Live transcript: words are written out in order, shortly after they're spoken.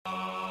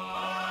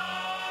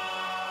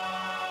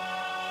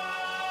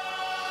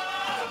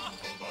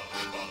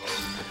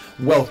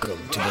Welcome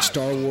to the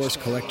Star Wars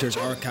Collectors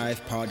Archive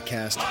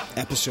Podcast,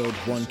 episode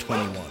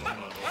 121.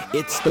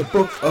 It's the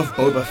Book of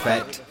Boba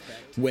Fett,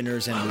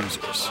 winners and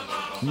losers.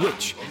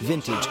 Which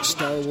vintage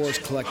Star Wars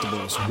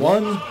collectibles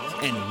won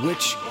and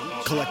which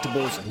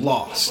collectibles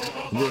lost?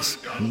 This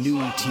new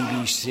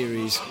TV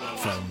series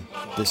from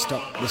the Star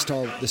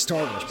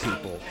Wars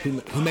people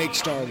who make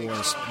Star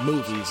Wars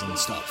movies and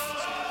stuff.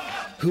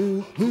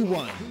 Who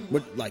won?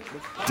 What, like,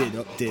 did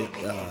Luke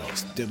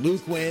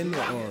win,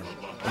 or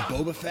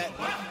Boba Fett,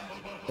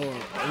 or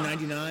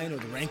 99, or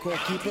the Rancor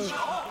Keeper?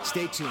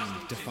 Stay tuned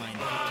to find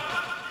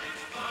out.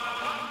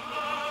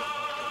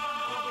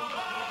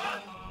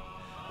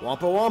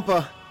 Wampa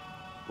Wampa.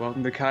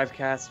 Welcome to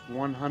KiveCast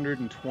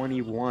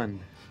 121.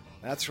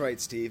 That's right,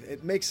 Steve.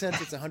 It makes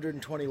sense it's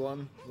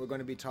 121. We're going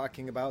to be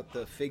talking about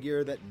the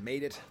figure that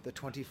made it the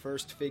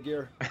 21st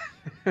figure.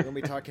 We're going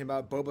to be talking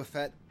about Boba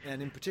Fett,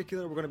 and in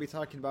particular, we're going to be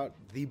talking about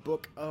the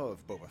Book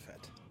of Boba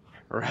Fett.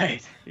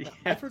 Right. Yeah.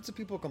 I've heard some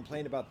people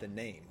complain about the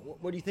name.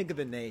 What do you think of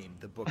the name,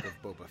 the Book of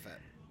Boba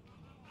Fett?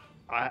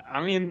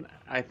 I mean,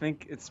 I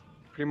think it's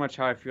pretty much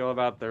how I feel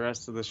about the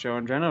rest of the show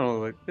in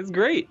general. Like, it's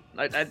great.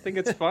 I think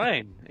it's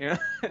fine. You know?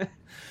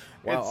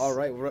 Wow! All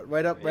right,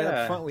 right up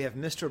front, we have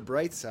Mr.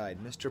 Brightside,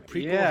 Mr.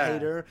 Prequel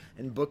hater,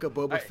 and Book of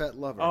Boba Fett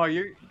lover. Oh,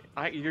 you're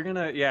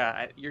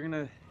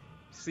gonna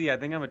see. I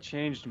think I'm a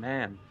changed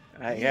man.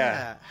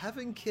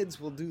 Having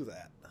kids will do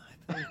that.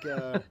 I think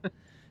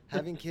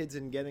having kids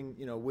and getting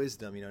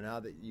wisdom. Now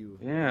that you've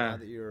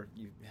had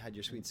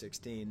your sweet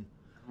 16.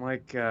 I'm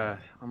like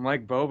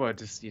Boba,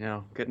 just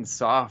getting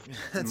soft.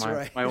 That's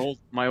right.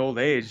 My old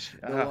age.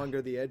 No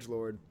longer the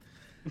edgelord.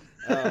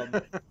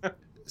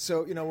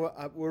 So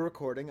we're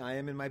recording. I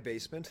am in my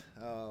basement.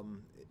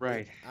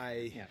 Right.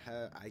 I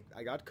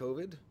got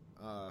COVID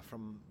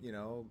from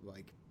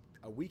like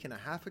a week and a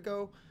half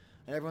ago,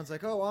 and everyone's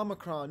like, "Oh,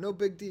 Omicron, no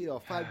big deal.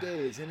 5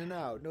 days in and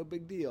out, no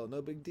big deal,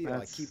 no big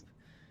deal."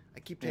 I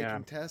keep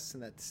taking tests,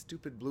 and that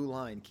stupid blue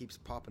line keeps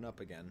popping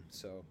up again.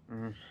 So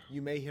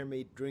you may hear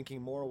me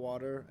drinking more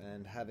water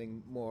and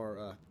having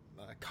more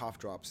cough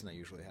drops than I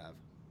usually have.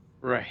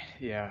 Right.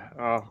 Yeah.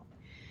 Oh.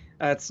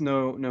 That's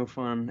no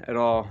fun at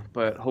all,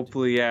 but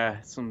hopefully,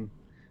 some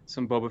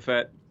Boba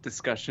Fett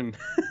discussion.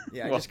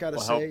 Yeah, I just gotta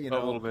say, a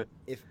little bit.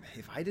 If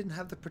I didn't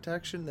have the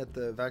protection that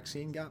the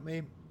vaccine got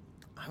me,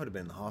 I would have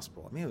been in the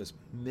hospital. I mean, it was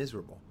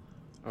miserable.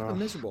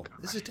 Miserable.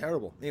 God. This is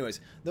terrible.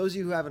 Anyways, those of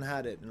you who haven't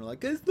had it and are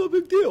like, it's no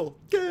big deal.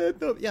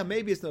 Yeah,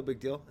 maybe it's no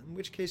big deal. In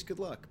which case, good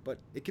luck. But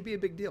it could be a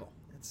big deal.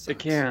 It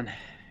can.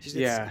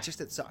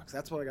 It sucks.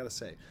 That's what I gotta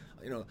say.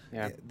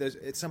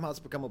 It's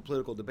become a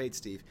political debate,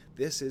 Steve.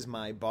 This is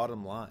my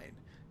bottom line.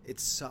 It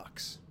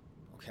sucks,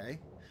 okay?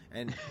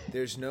 And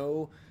there's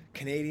no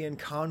Canadian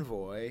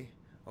convoy,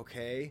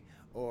 okay,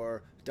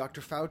 or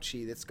Dr.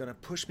 Fauci that's going to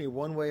push me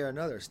one way or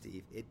another,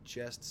 Steve. It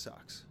just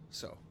sucks.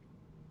 So,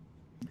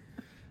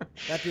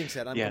 that being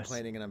said, I'm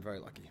complaining, and I'm very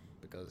lucky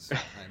because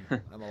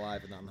I'm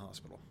alive and not in the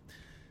hospital.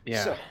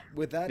 Yeah. So,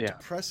 with that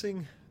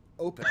depressing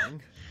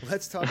opening,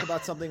 let's talk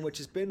about something which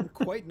has been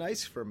quite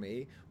nice for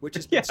me, which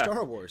has been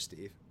Star Wars,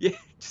 Steve. Yeah,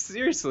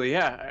 seriously,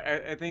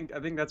 yeah. I think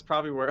that's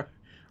probably where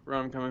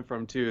I'm coming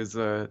from too. Is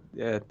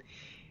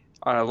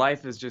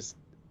life is just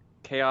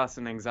chaos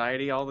and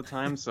anxiety all the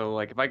time. So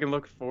like, if I can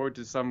look forward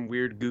to some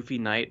weird, goofy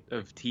night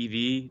of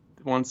TV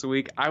once a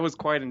week, I was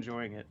quite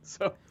enjoying it.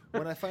 So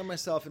when I find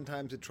myself in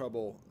times of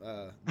trouble,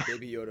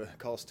 Baby Yoda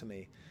calls to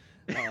me.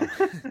 And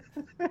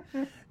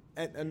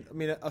I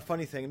mean, a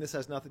funny thing, and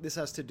this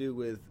has to do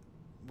with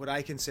what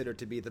I consider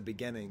to be the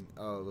beginning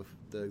of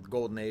the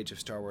golden age of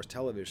Star Wars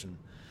television.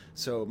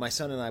 So my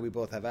son and I, we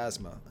both have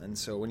asthma, and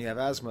so when you have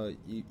asthma,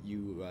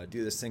 you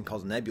do this thing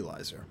called a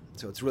nebulizer.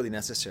 So it's really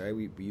necessary.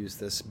 We use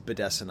this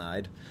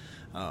budesonide,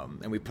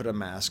 and we put a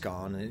mask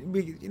on. And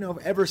we,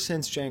 ever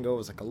since Django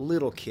was like a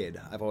little kid,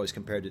 I've always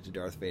compared it to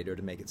Darth Vader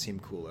to make it seem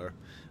cooler,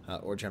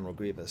 or General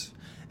Grievous.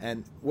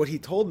 And what he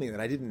told me that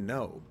I didn't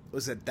know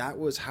was that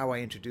was how I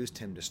introduced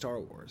him to Star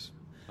Wars.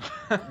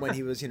 When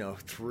he was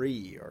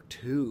 3 or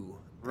 2.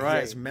 Right. He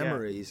has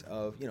memories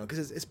of,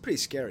 because it's pretty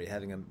scary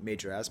having a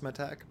major asthma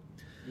attack.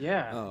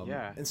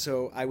 Yeah. And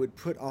so I would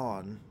put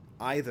on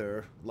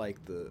either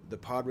like the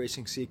pod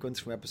racing sequence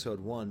from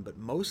episode 1, but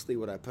mostly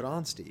what I put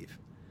on, Steve,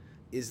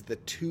 is the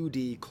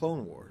 2D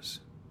Clone Wars.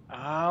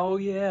 Oh,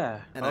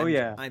 yeah. And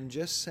I'm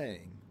just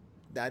saying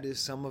that is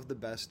some of the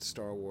best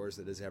Star Wars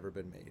that has ever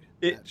been made.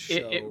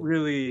 It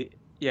really,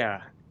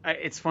 yeah.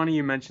 It's funny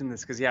you mentioned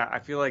this because, I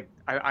feel like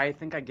I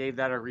think I gave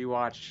that a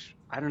rewatch.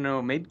 I don't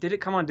know. Maybe did it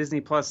come on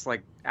Disney Plus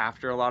like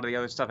after a lot of the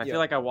other stuff? I feel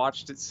like I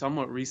watched it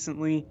somewhat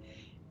recently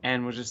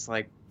and was just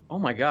like, oh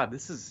my God,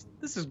 this is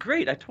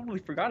great. I totally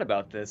forgot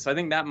about this. So I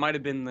think that might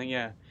have been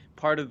the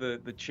part of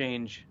the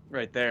change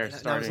right there.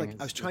 I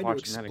was trying to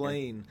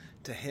explain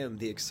to him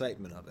the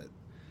excitement of it.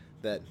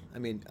 That, I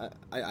mean,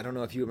 I don't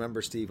know if you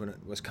remember, Steve, when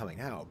it was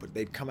coming out, but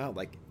they'd come out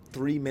like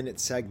 3-minute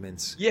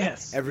segments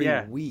every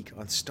week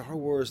on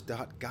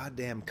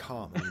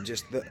StarWars.goddamn.com. I mean,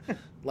 just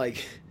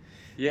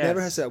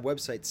Never has that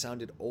website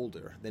sounded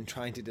older than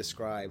trying to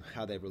describe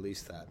how they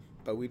released that.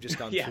 But we've just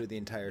gone through the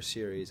entire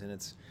series, and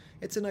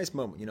it's a nice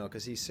moment,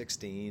 because he's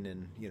 16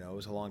 and, it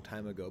was a long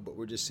time ago, but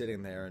we're just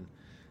sitting there, and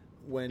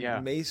when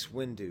Mace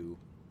Windu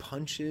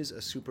punches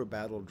a super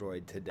battle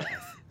droid to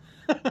death,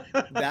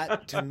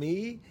 that, to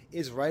me,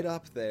 is right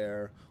up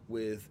there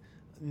with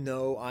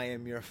No, I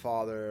Am Your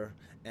Father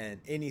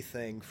and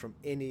anything from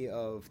any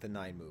of the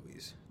 9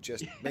 movies.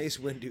 Just Mace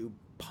Windu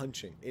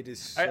punching. It is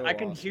so I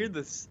can awesome. hear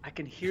this. I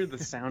can hear the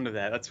sound of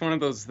that. That's one of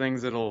those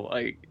things that'll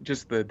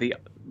just the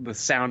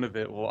sound of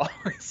it will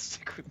always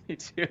stick with me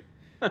too.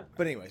 But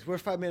anyways, we're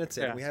 5 minutes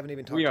in. We haven't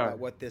even talked about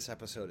what this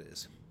episode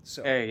is.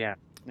 So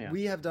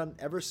we have done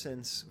ever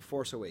since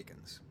Force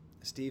Awakens.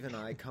 Steve and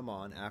I come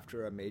on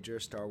after a major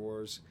Star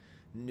Wars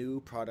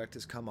new product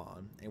has come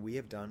on, and we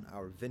have done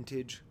our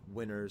vintage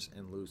winners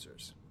and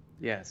losers.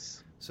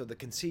 Yes. So the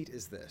conceit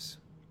is this.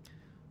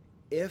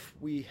 If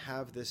we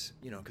have this,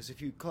 because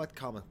if you collect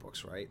comic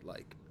books, right,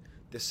 like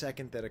the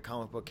second that a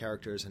comic book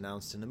character is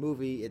announced in a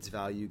movie, its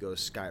value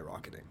goes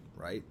skyrocketing,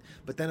 right?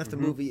 But then if the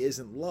movie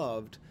isn't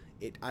loved,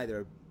 it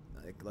either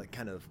like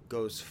kind of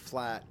goes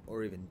flat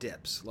or even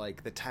dips.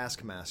 Like the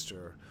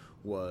Taskmaster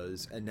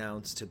was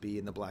announced to be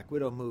in the Black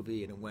Widow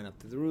movie, and it went up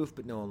to the roof,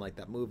 but no one liked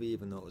that movie,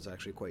 even though it was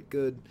actually quite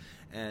good,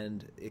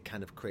 and it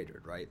kind of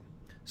cratered, right?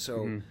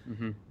 So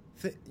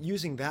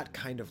using that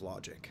kind of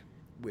logic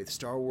with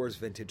Star Wars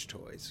vintage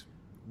toys,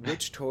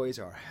 which toys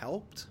are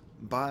helped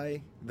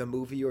by the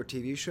movie or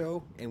TV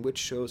show, and which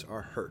shows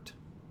are hurt?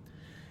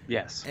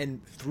 Yes.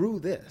 And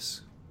through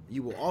this,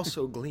 you will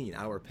also glean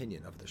our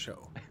opinion of the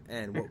show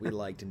and what we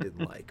liked and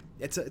didn't like.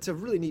 It's a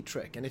really neat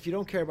trick, and if you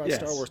don't care about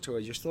Star Wars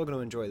toys, you're still going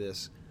to enjoy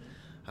this.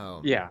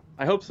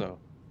 I hope so.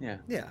 Yeah.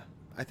 Yeah,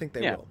 I think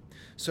they will.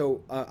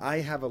 So I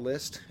have a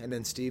list, and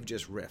then Steve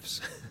just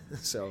riffs.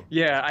 So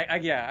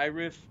I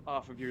riff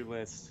off of your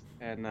list,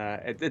 and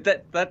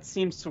that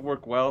seems to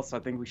work well. So I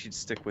think we should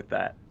stick with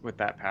that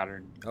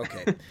pattern.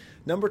 Okay,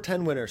 number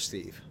 10 winner,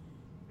 Steve.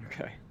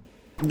 Okay.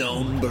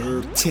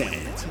 Number 10.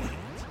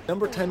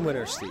 Number 10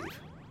 winner, Steve.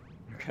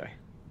 Okay.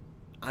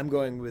 I'm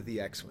going with the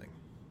X-wing.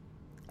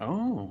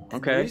 Oh, okay.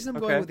 And the reason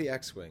I'm going with the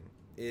X-wing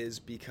is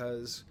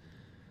because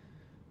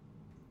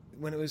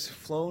when it was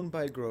flown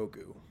by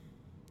Grogu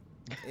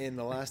in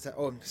the last...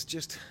 it's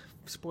just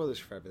spoilers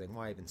for everything.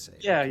 Why even say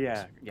it?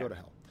 Yeah. Go to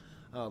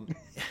hell.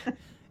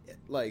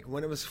 Like,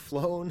 when it was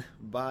flown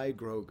by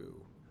Grogu,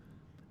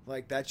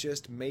 like, that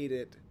just made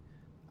it...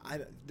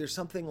 there's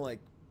something, like,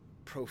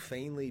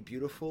 profanely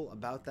beautiful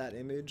about that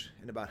image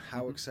and about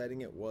how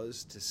exciting it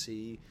was to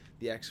see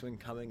the X-wing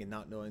coming and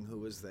not knowing who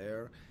was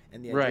there,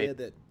 and the idea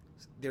that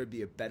there would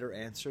be a better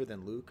answer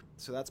than Luke.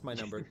 So that's my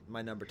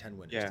number 10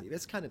 winner, Steve.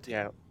 It's kind of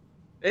tough.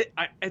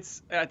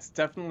 It's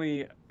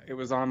definitely, it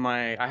was on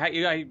my,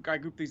 I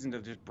grouped these into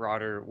just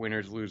broader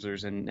winners,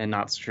 losers, and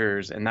not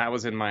sure's, and that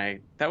was in my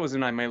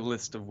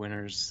list of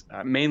winners,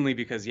 mainly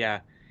because you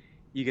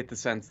get the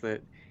sense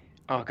that,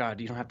 oh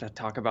God, you don't have to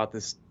talk about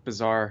this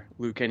bizarre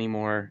Luke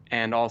anymore,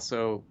 and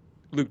also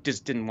Luke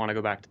just didn't want to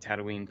go back to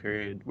Tatooine,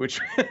 period, which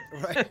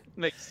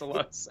makes a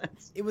lot of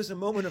sense. It was a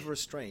moment of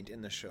restraint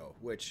in the show,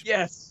 which,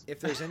 if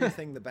there's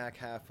anything the back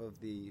half of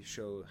the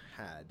show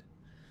had.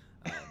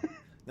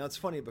 Now it's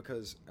funny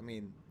because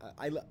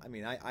I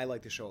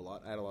like the show a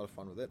lot. I had a lot of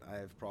fun with it. I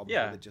have problems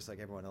with it just like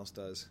everyone else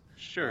does.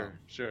 Sure.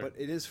 But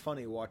it is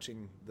funny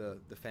watching the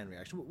fan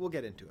reaction. We'll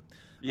get into it.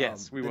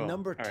 Yes, we will. The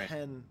number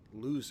 10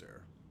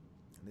 loser,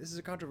 and this is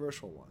a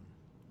controversial one,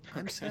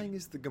 I'm saying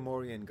is the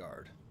Gamorrean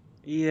Guard.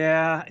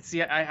 Yeah.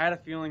 See, I had a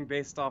feeling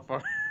based off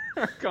our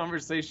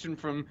conversation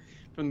from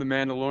The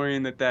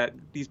Mandalorian that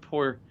these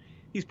poor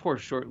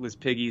shirtless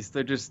piggies,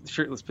 they're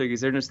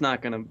just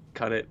not going to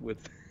cut it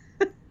with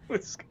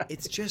Skye.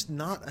 It's just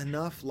not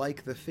enough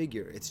like the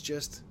figure. It's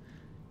just...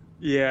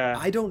 Yeah.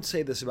 I don't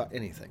say this about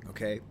anything,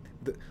 okay?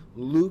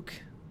 Luke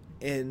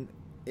in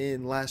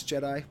Last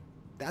Jedi,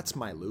 that's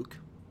my Luke,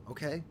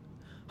 okay?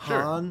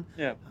 Sure. Han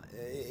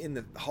in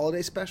the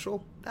holiday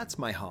special, that's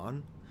my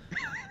Han.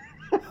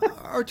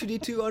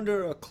 R2-D2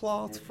 under a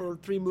cloth for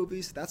 3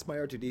 movies, that's my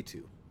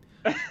R2-D2.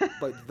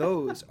 But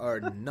those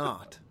are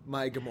not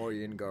my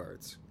Gamorrean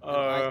guards.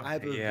 I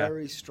have a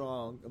very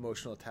strong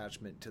emotional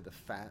attachment to the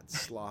fat,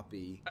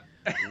 sloppy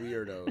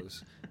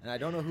weirdos. And I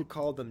don't know who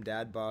called them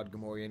dad bod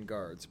Gamorrean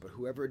guards, but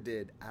whoever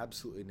did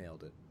absolutely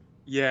nailed it.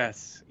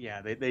 Yes,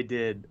 yeah, they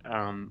did.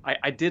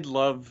 I did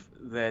love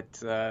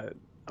that.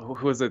 Who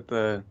was it?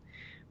 The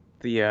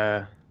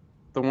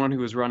one who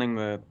was running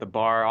the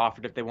bar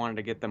offered if they wanted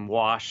to get them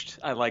washed.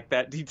 I like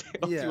that detail.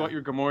 Yeah. You want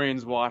your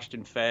Gamorreans washed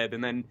and fed,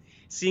 and then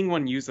seeing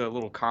one use a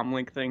little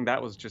comlink thing,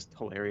 that was just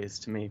hilarious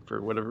to me for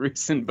whatever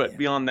reason. But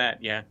beyond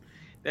that,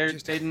 they're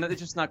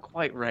just not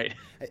quite right.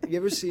 Have you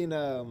ever seen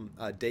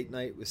Date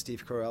Night with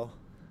Steve Carell?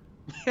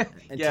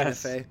 And Tina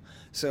Fey?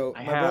 So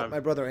my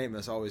brother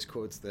Amos always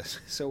quotes this.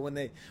 So when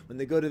they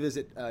go to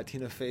visit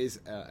Tina Fey's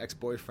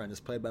ex-boyfriend is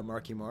played by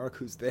Marky Mark,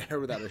 who's there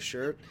without a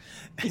shirt,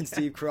 and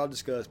Steve Carell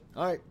just goes,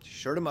 "All right,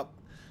 shirt him up.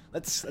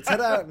 Let's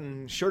head out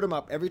and shirt him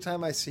up." Every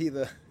time I see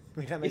the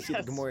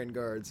Gamorrean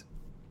guards.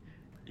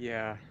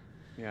 Yeah.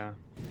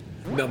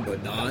 Number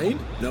 9.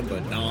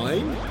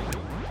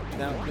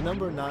 Now, the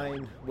number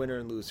 9 winner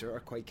and loser are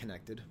quite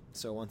connected.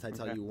 So once I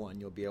tell you one,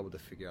 you'll be able to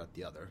figure out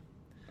the other.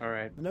 All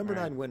right. The number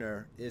 9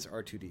 winner is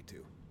R2-D2.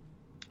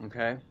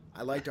 Okay.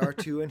 I liked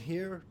R2 in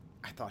here.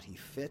 I thought he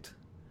fit.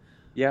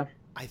 Yeah.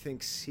 I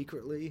think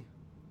secretly,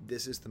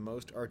 this is the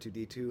most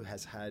R2-D2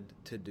 has had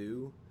to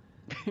do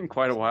in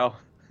quite a while.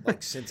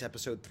 Like since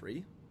episode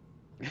 3.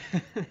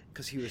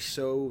 Because he was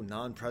so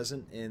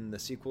non-present in the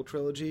sequel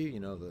trilogy. You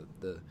know,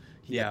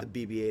 he got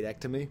the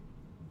BB-8-ectomy.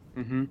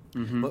 Mm-hmm.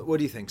 Mm-hmm. What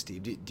do you think,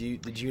 Steve?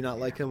 Did you not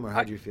like him, or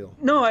how do you feel?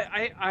 No,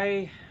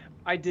 I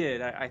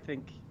did. I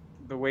think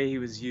the way he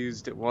was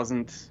used, it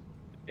wasn't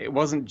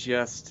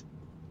just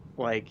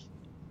like,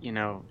 you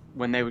know,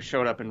 when they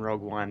showed up in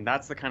Rogue One.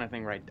 That's the kind of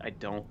thing where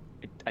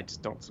I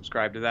just don't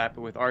subscribe to that.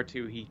 But with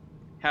R2, he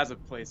has a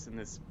place in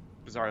this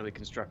bizarrely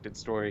constructed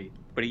story,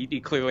 but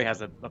he clearly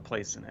has a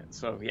place in it.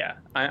 So yeah,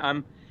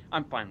 I'm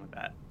fine with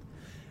that.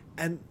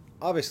 And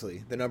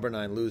obviously, the number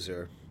 9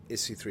 loser is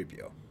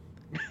C-3PO.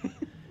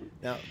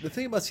 Now, the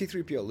thing about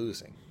C-3PO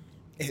losing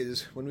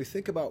is when we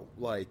think about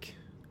like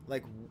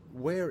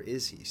where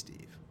is he,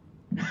 Steve?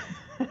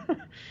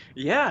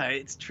 Yeah,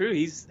 it's true.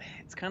 It's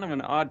kind of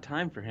an odd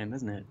time for him,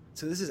 isn't it?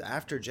 So this is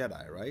after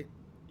Jedi, right?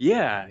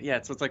 Yeah.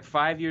 So it's like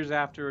 5 years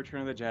after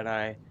Return of the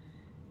Jedi.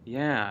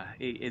 Yeah.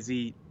 Is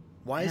he?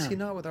 Why is he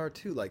not with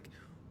R2? Like,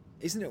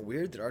 isn't it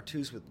weird that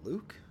R2's with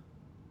Luke?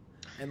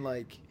 And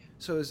like,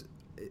 so is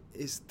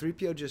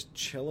 3PO just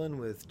chilling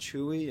with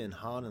Chewie and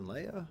Han and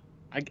Leia?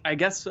 I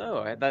guess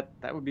so.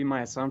 That would be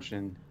my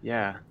assumption.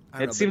 Yeah.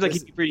 It seems like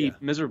he's pretty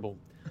miserable.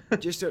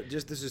 This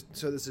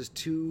is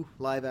 2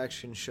 live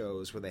action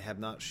shows where they have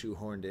not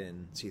shoehorned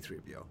in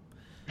C-3PO.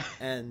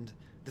 And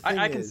the thing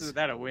I consider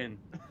that a win.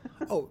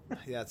 Oh,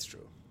 yeah, that's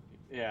true.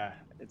 Yeah.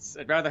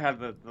 I'd rather have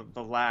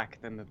the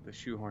lack than the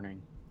shoehorning.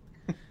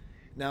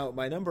 Now,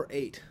 my number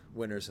 8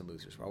 winners and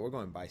losers. Well, we're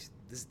going by.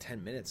 This is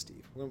 10 minutes,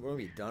 Steve. We're going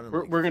to be done. In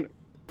we're going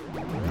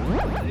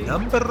to.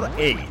 Number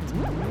 8.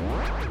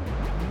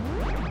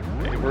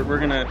 We're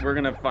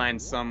gonna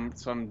find some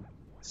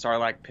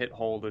Sarlacc pit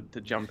hole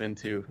to jump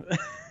into,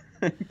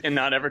 and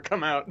not ever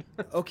come out.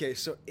 Okay,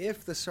 so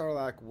if the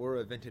Sarlacc were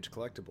a vintage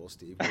collectible,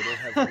 Steve, would it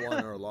have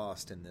won or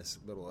lost in this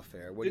little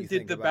affair? What do you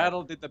think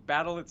about? Did the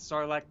battle at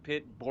Sarlacc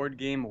pit board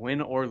game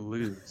win or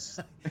lose?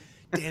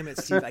 Damn it,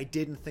 Steve! I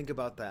didn't think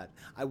about that.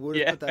 I would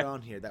have put that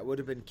on here. That would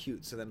have been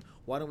cute. So then,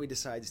 why don't we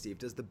decide, Steve?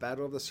 Does the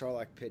Battle of the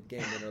Sarlacc pit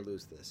game win or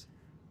lose this?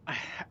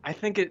 I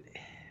think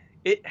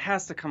it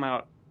has to come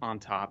out on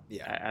top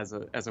as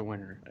a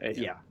winner.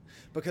 Yeah.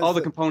 Because all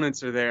the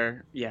components are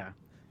there. Yeah.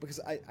 Because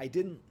I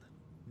didn't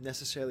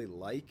necessarily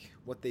like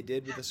what they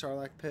did with the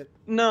Sarlacc pit.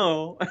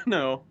 No.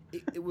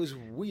 It was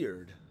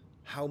weird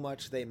how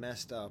much they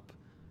messed up,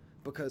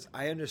 because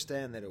I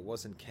understand that it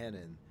wasn't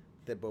canon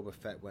that Boba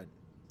Fett went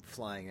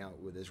flying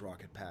out with his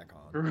rocket pack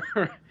on.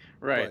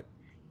 Right. But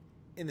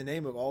in the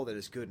name of all that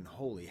is good and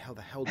holy, how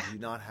the hell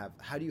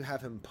how do you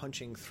have him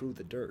punching through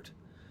the dirt?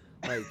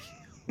 Like,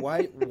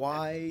 why,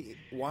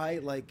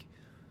 like,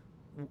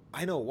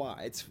 I know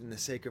why. It's in the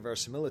sake of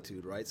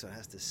verisimilitude, right? So it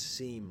has to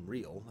seem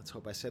real. Let's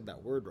hope I said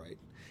that word right.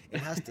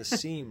 It has to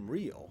seem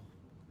real.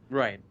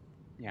 Right.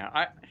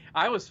 Yeah.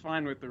 I was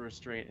fine with the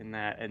restraint in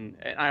that, and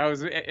I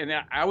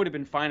would have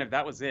been fine if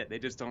that was it. They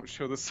just don't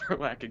show the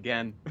Sarlacc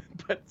again.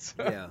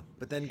 Yeah.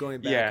 But then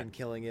going back and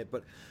killing it.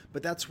 But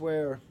that's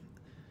where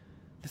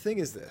the thing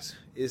is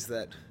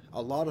that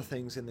a lot of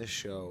things in this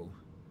show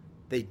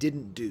they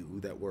didn't do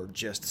that were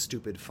just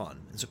stupid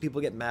fun. And so people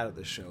get mad at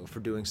the show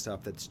for doing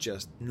stuff that's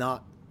just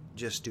not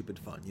just stupid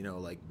fun, you know,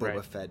 like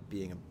Boba Fett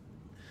being a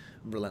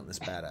relentless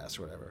badass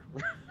or whatever.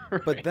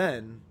 Right. But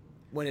then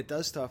when it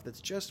does stuff that's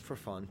just for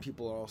fun,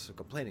 people are also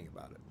complaining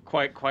about it.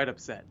 Quite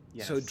upset.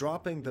 Yes. So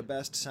dropping the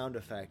best sound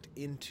effect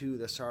into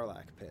the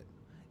Sarlacc pit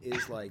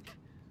is like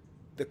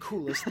the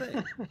coolest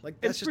thing. Like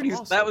that's just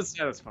awesome. That was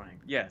satisfying.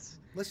 Yes.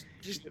 Let's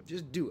just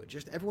do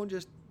it. Everyone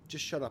just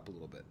shut up a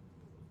little bit.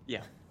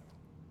 Yeah.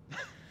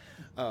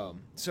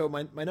 So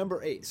my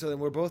number 8. So then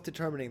we're both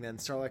determining then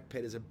Sarlacc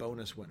pit is a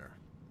bonus winner.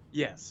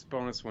 Yes,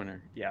 bonus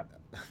winner. Yeah.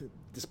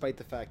 Despite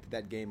the fact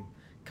that game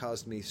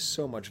caused me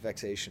so much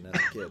vexation as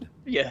a kid.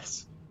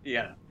 Yes.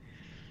 Yeah.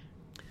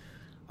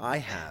 I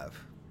have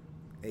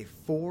a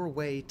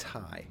 4-way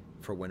tie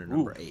for winner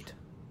number 8.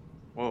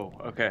 Whoa.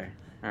 Okay.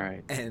 All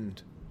right.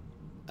 And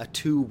a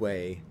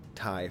 2-way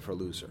tie for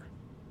loser.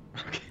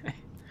 Okay.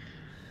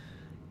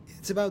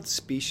 It's about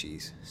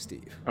species,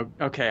 Steve.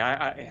 Okay,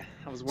 I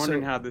was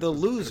wondering how this the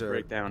was loser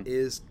break down.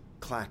 Is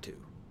KLAATU.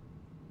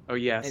 Oh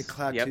yes, and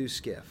KLAATU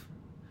Skiff.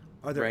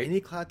 Are there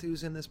any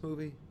KLAATUs in this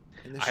movie?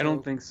 In this show? I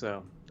don't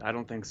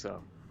think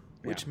so.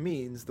 Which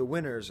means the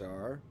winners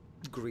are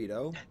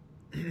GREEDO.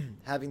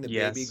 Having the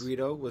baby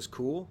GREEDO was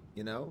cool,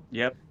 you know.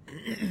 Yep.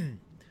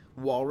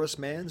 Walrus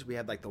Mans. We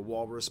had like the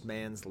Walrus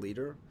Mans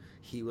leader.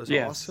 He was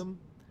awesome.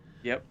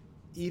 Yep.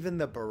 Even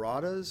the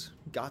Baradas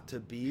got to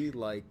be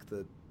like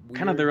the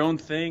kind of their own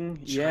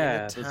thing.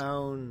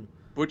 Chinatown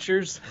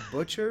butchers.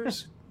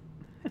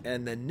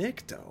 And the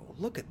NIKTO.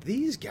 Look at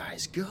these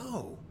guys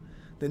go.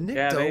 The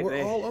NIKTO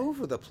were all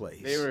over the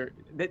place.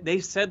 They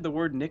said the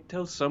word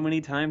NIKTO so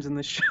many times in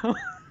the show.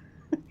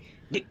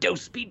 NIKTO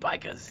speed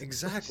bikers.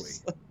 Exactly.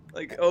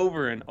 Like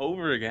over and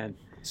over again.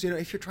 So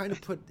if you're trying,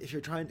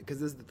 because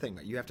this is the thing,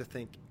 right? You have to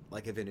think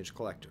like a vintage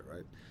collector,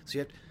 right?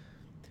 So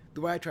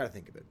the way I try to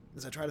think of it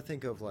is I try to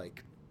think of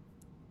like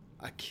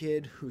a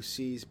kid who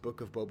sees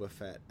Book of Boba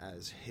Fett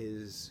as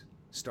his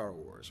Star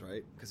Wars,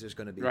 right? Because there's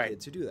going to be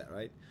kids who do that,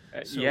 right?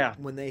 So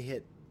when they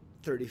hit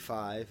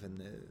 35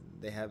 and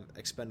they have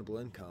dispensable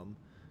income,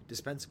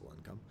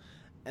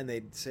 and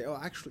they'd say, oh,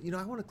 actually,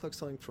 I want to collect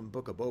something from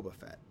Book of Boba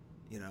Fett.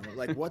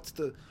 Like what's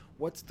the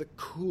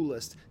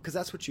coolest? Because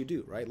that's what you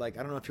do, right? Like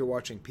I don't know if you're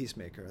watching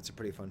Peacemaker. That's a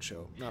pretty fun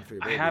show. Not for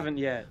your baby. I haven't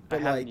yet.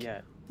 But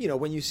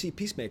when you see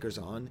Peacemakers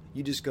on,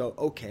 you just go,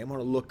 okay, I'm going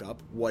to look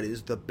up what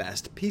is the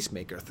best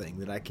Peacemaker thing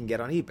that I can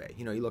get on eBay.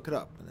 You look it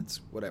up, and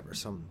it's whatever,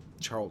 some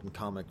Charlton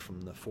comic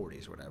from the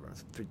 40s or whatever,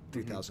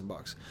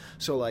 $3,000.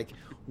 So like,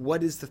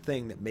 what is the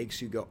thing that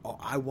makes you go, oh,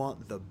 I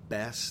want the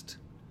best?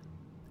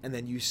 And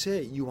then you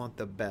say you want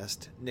the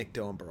best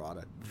NIKTO and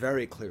BARADA.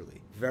 Very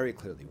clearly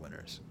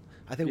winners.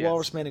 I think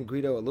Walrus Man and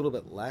GREEDO a little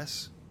bit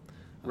less,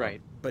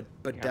 right? But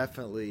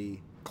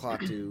definitely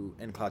KLAATU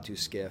and KLAATU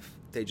Skiff.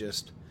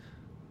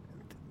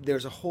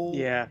 There's a whole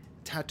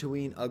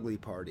Tatooine ugly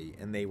party,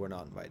 and they were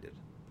not invited.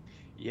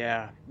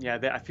 Yeah.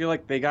 I feel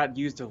like they got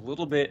used a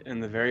little bit in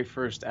the very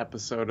first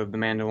episode of The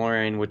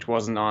Mandalorian, which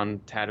wasn't on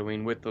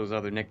Tatooine with those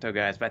other NIKTO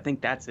guys. But I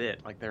think that's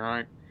it. Like the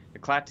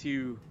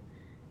KLAATU,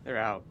 they're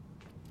out.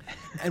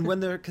 And when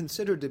they're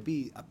considered to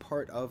be a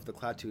part of the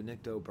KLAATU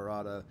NIKTO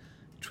BARADA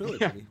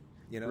trilogy.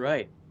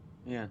 Right.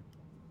 Yeah.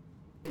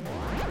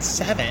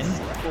 7.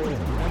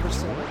 Number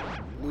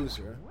 7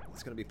 loser.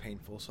 It's going to be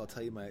painful, so I'll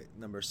tell you my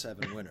number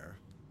 7 winner.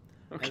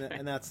 Okay.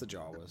 And that's the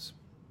JAWAS.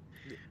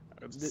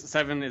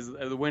 7 is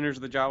the winners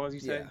of the JAWAS, you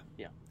say?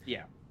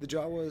 Yeah. The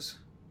JAWAS,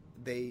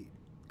 they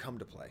come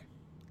to play.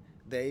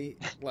 They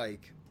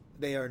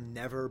are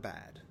never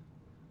bad.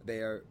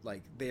 They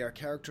are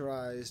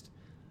characterized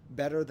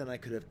better than I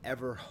could have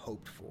ever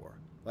hoped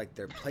for. Like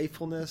their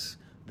playfulness,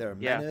 their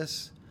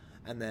menace.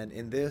 And then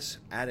in this,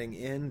 adding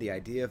in the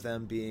idea of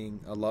them being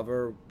a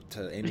lover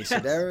to Amy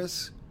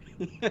Sedaris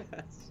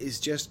is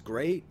just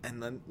great.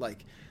 And then,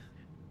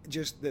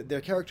 just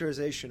their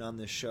characterization on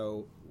this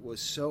show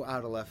was so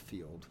out of left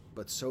field,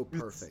 but so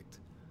perfect.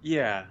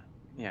 Yeah.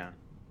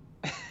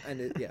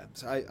 And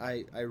so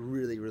I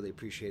really, really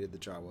appreciated the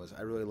JAWAS.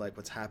 I really like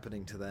what's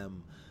happening to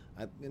them.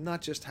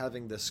 Not just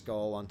having the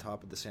skull on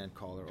top of the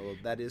sandcrawler, although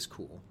that is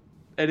cool.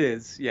 It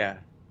is, yeah.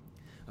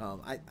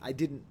 I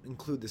didn't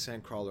include the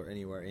Sandcrawler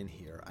anywhere in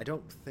here. I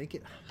don't think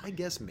it. I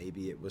guess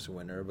maybe it was a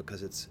winner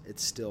because it's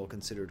still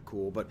considered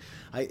cool. But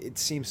it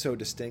seems so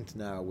distinct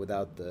now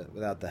without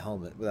the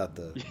helmet, without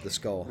the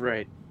skull.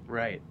 Right.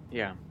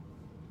 Yeah.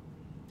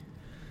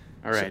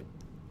 All right.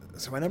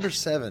 So my number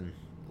 7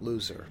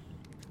 loser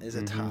is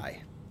a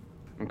tie.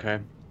 Okay.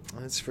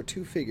 And it's for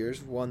 2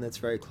 figures, one that's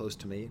very close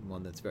to me and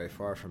one that's very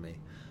far from me.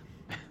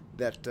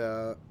 That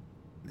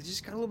they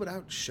just got a little bit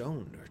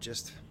outshone, or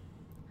just.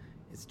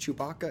 It's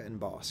CHEWBACCA and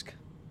BOSSK.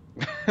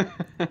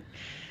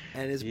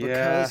 And it's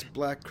because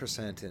Black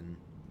Chrysanthemum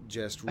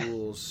just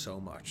rules so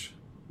much.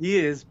 He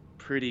is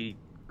pretty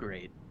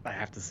great, I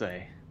have to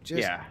say.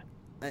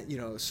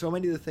 So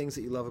many of the things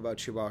that you love about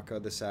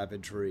CHEWBACCA, the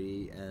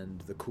savagery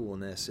and the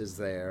coolness is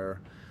there,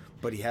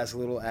 but he has a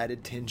little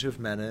added tinge of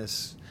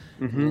menace,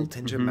 a little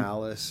tinge of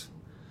malice.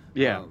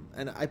 Yeah.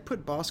 And I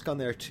put BOSSK on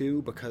there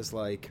too because,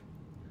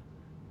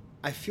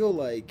 I feel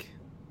like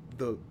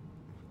the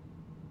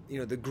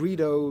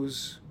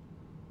GREEDOs,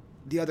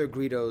 the other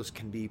GREEDOs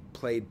can be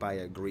played by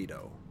a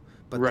GREEDO,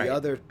 but the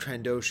other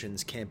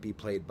Trandoshans can't be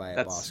played by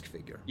a BOSSK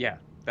figure. Yeah,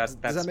 that's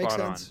does that make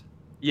sense? On.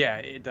 Yeah,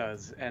 it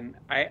does. And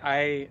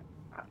I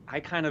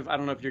kind of, I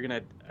don't know if you're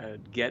gonna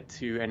get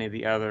to any of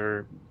the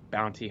other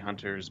bounty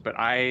hunters, but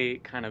I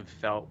kind of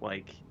felt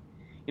like,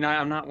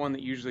 I'm not one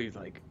that usually is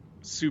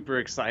super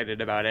excited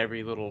about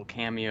every little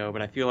cameo,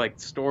 but I feel like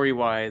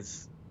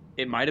story-wise,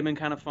 it might have been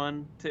kind of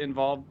fun to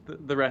involve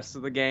the rest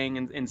of the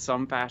gang in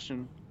some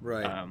fashion,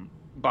 right?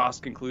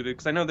 BOSSK included,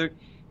 because I know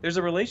there's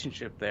a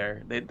relationship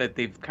there that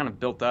they've kind of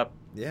built up,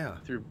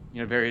 through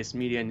various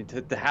media, and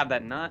to have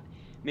that not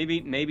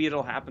maybe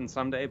it'll happen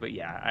someday, but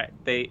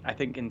I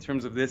think in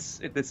terms of this,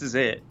 if this is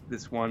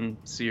this one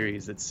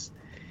series, that's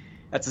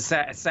a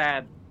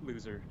sad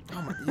loser.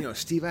 Oh my,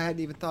 Steve, I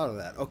hadn't even thought of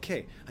that.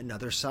 Okay,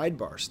 another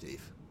sidebar,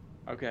 Steve.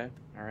 Okay,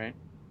 all right.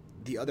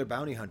 The other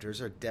bounty hunters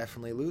are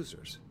definitely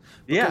losers.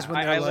 Because when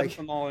I let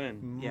them all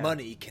in.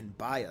 Money can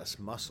buy us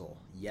muscle.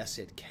 Yes,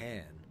 it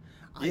can.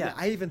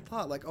 I even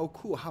thought oh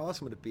cool, how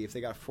awesome would it be if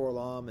they got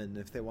Forlom, and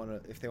if they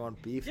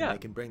want beef, and they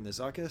can bring the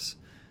Zuckus.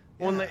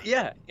 Well,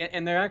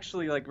 and they're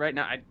actually right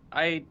now.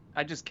 I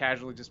just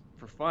casually, just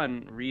for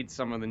fun, read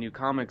some of the new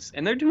comics,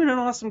 and they're doing an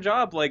awesome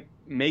job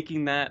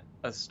making that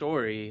a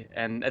story,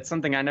 and it's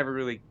something I never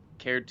really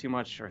cared too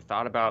much or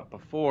thought about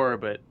before,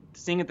 but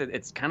seeing that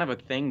it's kind of a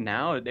thing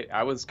now,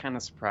 I was kind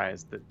of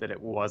surprised that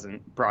it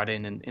wasn't brought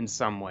in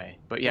some way.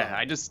 But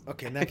I just...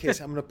 Okay, in that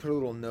case, I'm going to put a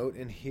little note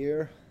in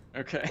here.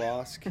 Okay.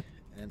 BOSSK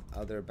and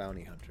other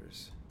bounty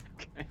hunters.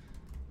 Okay.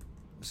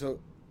 So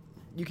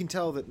you can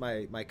tell that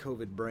my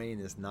COVID brain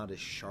is not as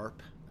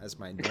sharp as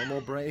my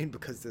normal brain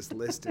because this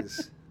list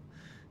is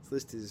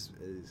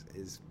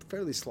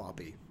fairly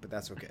sloppy, but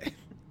that's okay.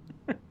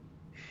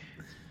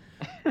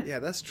 Yeah,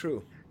 that's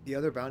true. The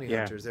other bounty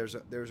hunters, there's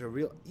a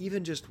real,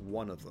 even just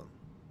one of them,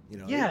 you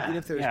know, even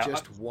if there's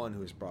just one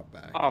who's brought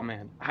back. Oh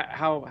man,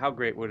 how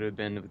great would it have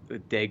been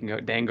with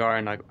Dengar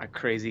and a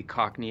crazy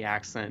Cockney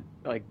accent?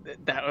 Like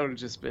that would have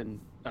just been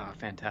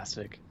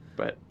fantastic.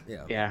 But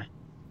yeah.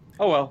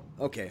 Oh well.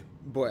 Okay,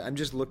 boy, I'm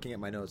just looking at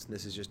my notes, and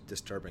this is just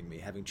disturbing me.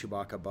 Having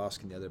Chewbacca,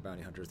 BOSSK, and the other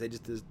bounty hunters,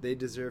 they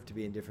deserve to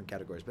be in different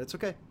categories, but it's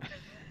okay.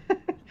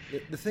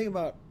 The thing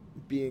about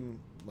being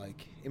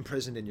like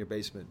imprisoned in your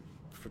basement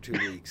for 2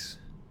 weeks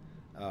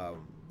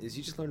is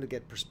you just learn to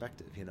get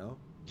perspective, you know?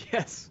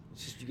 Yes.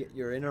 It's just you get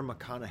your inner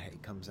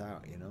McConaughey comes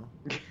out, you know?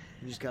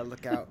 You just gotta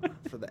look out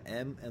for the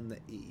M and the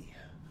E.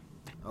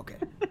 Okay.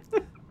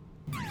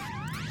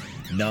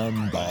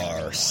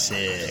 Number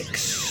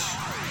 6.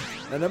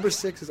 Now, number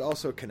 6 is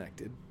also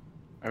connected.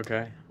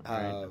 Okay.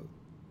 Right.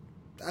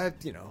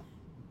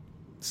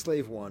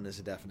 Slave 1 is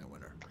a definite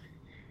winner.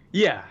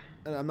 Yeah.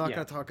 And I'm not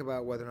going to talk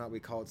about whether or not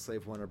we call it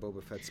Slave 1 or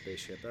Boba Fett's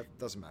spaceship. That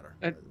doesn't matter.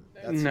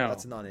 No.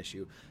 That's a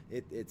non-issue.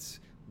 It's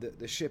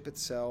the ship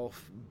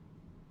itself.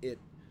 It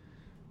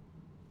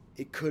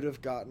could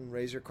have gotten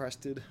Razor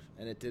Crested,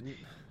 and it didn't.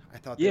 I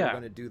thought they were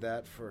going to do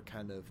that for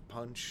kind of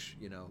punch,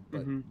 you know,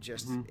 but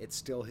it's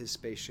still his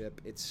spaceship.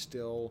 It's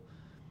still,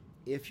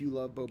 if you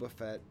love Boba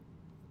Fett,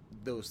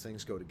 those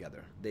things go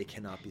together. They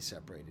cannot be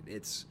separated.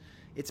 It's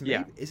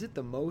maybe, is it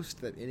the most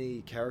that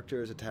any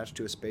character is attached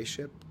to a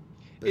spaceship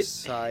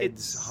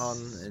besides Han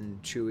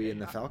and Chewie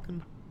and the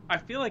Falcon? I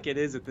feel like it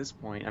is at this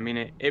point. I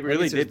mean, it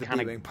really did kind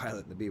of the B-wing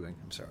pilot and the B-wing.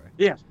 I'm sorry.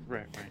 Yeah,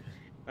 right.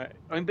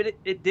 I mean, but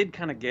it did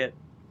kind of get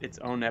its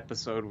own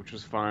episode, which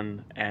was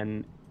fun,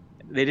 and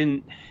they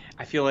didn't.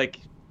 I feel like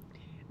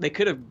they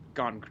could have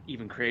gone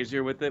even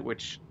crazier with it,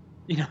 which,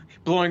 you know,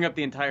 blowing up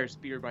the entire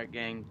Speederbike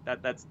gang,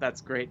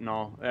 that's great and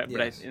all.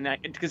 Yes.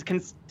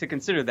 Because to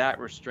consider that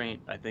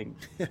restraint, I think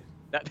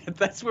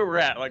that's where we're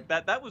at. Like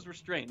that was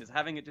restraint, is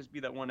having it just be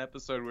that one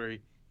episode where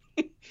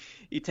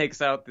he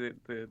takes out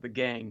the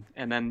gang,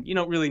 and then you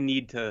don't really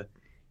need to,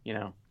 you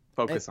know,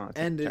 focus on it.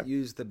 And it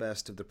used the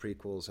best of the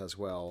prequels as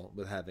well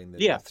with having the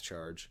death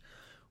charge,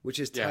 which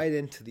is tied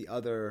into the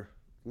other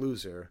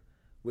loser,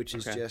 which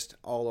is just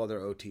all other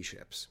OT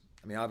ships.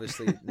 I mean,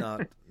 obviously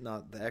not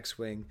the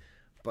X-Wing,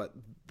 but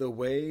the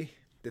way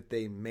that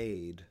they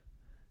made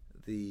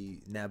the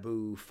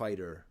Naboo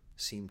fighter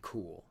seem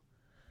cool.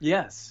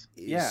 Yes.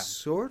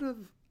 It's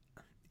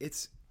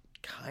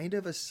kind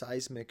of a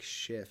seismic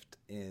shift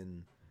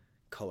in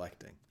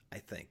collecting, I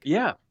think.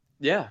 Yeah.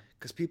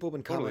 Because people have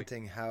been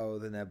commenting how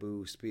the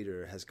Naboo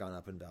speeder has gone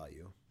up in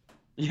value.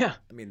 Yeah.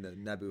 I mean, the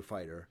Naboo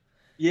fighter.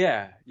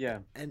 Yeah.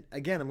 And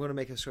again, I'm going to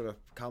make a sort of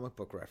comic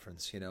book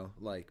reference, you know,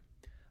 like,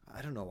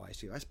 I don't know why,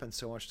 Steve. I spend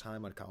so much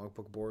time on comic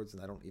book boards,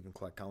 and I don't even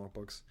collect comic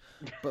books.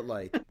 But,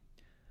 like,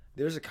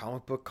 there's a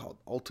comic book called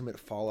Ultimate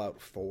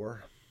Fallout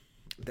 4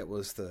 that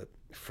was the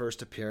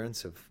first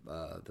appearance of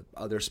the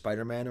other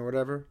Spider-Man or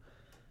whatever.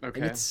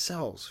 Okay. And it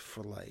sells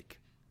for, like,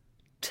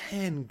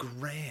 10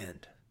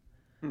 grand.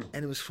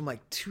 And it was from,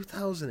 like,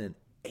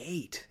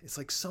 2008. It's,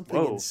 like,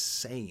 something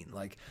insane.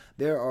 Like,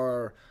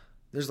 there's,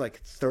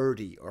 like,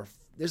 30 or...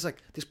 There's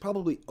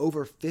probably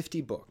over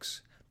 50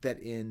 books that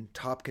in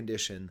top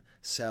condition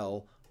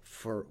sell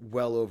for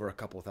well over a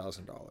couple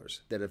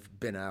 $1,000s that have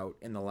been out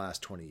in the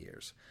last 20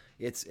 years.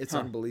 It's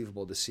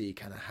unbelievable to see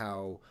kind of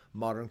how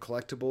modern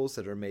collectibles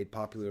that are made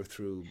popular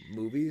through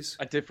movies,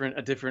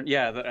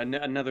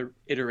 another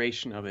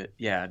iteration of it,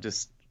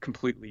 just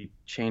completely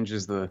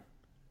changes the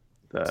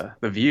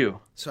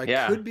view. So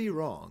I could be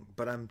wrong,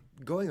 but I'm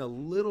going a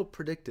little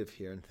predictive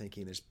here and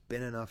thinking there's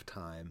been enough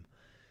time.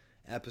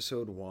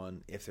 Episode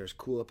 1, if there's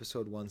cool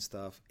episode 1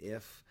 stuff,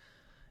 if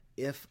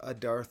a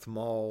Darth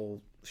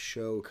Maul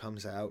show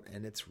comes out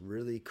and it's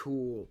really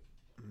cool,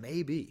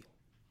 maybe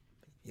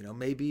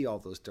all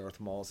those Darth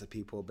Mauls that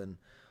people have been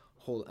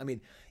holding. I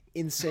mean,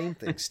 insane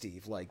things,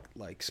 Steve,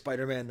 like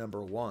Spider-Man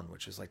 #1,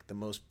 which is like the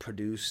most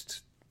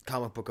produced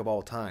comic book of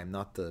all time,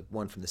 not the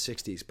one from the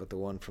 60s, but the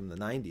one from the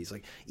 90s.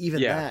 Like even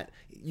that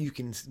you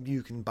can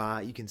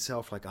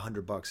sell for like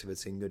 $100 if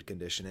it's in good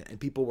condition, and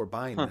people were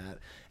buying that,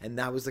 and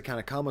that was the kind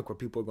of comic where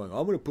people were going,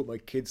 I'm going to put my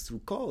kids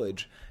through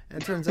college,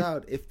 and it turns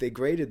out if they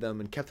graded them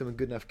and kept them in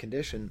good enough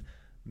condition,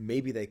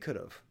 maybe they could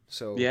have.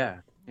 So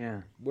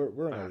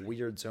we're in a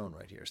weird zone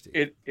right here, Steve.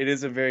 It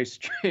is a very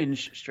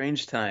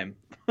strange time.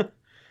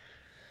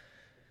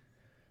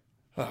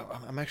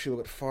 I'm actually a little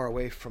bit far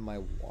away from my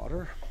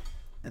water.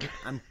 And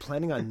I'm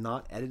planning on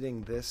not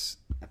editing this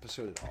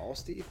episode at all,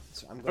 Steve.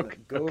 So I'm going to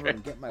go over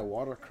and get my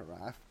water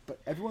carafe.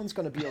 But everyone's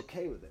going to be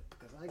okay with it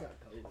because I got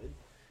COVID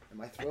and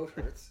my throat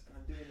hurts. And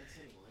I'm doing this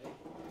anyway.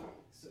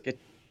 So,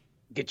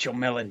 get your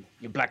melon,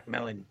 your black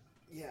melon.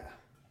 Yeah,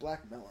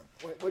 black melon.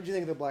 What did you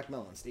think of the black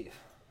melon, Steve?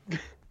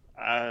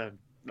 I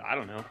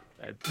don't know.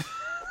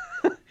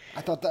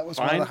 I thought that was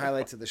one of the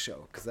highlights of the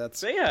show because that's.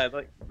 So yeah,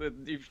 like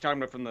you're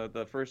talking about from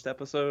the first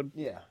episode.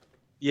 Yeah.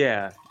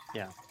 Yeah.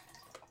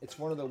 It's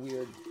one of the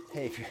weird.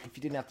 Hey, if you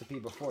didn't have to pee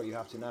before, you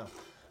have to now.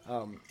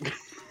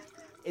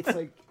 It's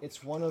like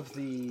it's one of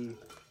the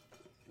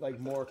like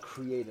more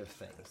creative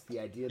things. The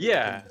idea that you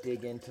can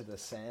dig into the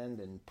sand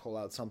and pull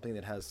out something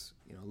that has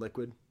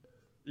liquid.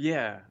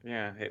 Yeah.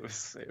 It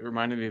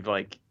reminded me of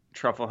like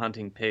truffle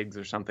hunting pigs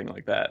or something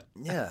like that.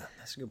 Yeah,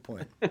 that's a good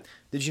point.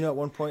 Did you know at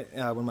one point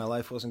when my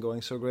life wasn't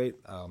going so great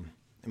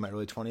in my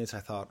early 20s, I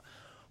thought,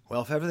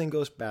 well, if everything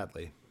goes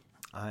badly,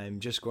 I'm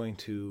just going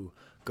to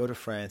go to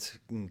France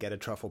and get a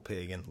truffle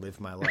pig and live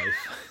my life,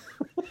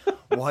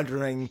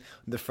 wandering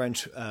the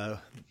French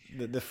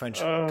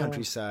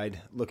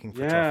countryside looking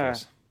for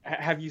truffles.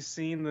 Have you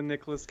seen the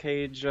Nicolas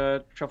Cage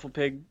truffle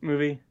pig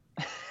movie?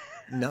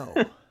 No.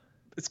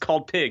 It's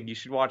called Pig. You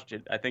should watch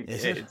it. I think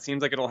it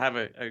seems like it'll have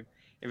a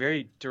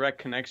very direct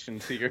connection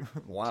to your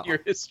to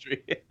your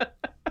history.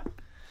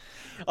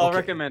 I'll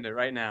recommend it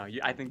right now.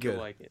 I think you'll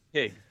like it.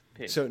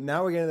 Pig. So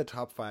now we're getting to the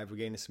top 5. We're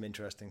getting to some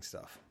interesting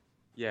stuff.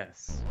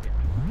 Yes.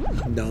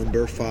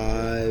 Number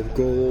 5,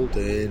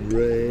 golden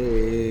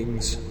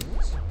rings.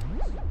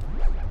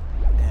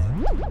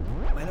 And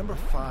my number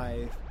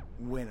 5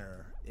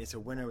 winner is a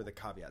winner with a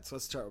caveat. So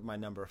let's start with my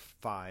number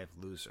 5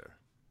 loser.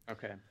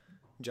 Okay.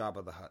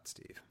 Jabba the Hutt,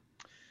 Steve.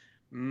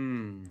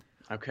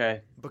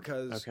 Okay.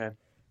 Because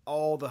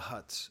all the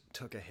Hutts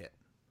took a hit.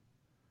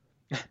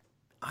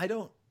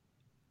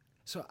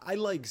 So I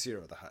like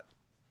Zero the Hutt.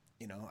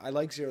 I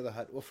like Zero the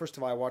Hutt. Well, first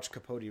of all, I watched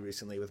Capote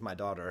recently with my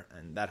daughter,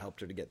 and that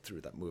helped her to get through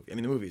that movie. I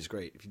mean, the movie is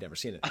great if you've never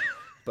seen it.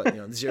 But,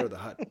 Zero the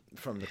Hutt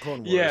from the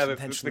Clone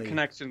Wars the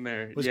connection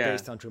there was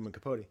based on Truman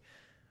Capote.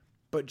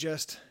 But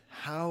just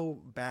how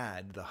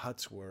bad the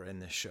Hutts were in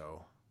this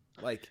show.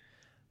 Like,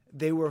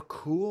 they were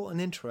cool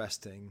and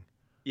interesting.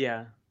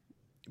 Yeah.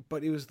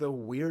 But it was the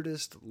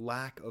weirdest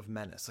lack of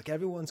menace. Like,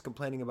 everyone's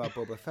complaining about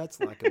Boba Fett's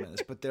lack of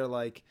menace, but they're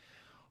like,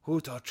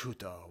 Huta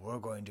Chuta, we're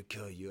going to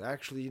kill you.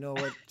 Actually, you know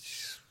what?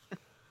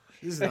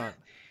 This is not...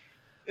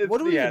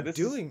 What are we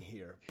doing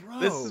here? Bro,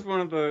 this is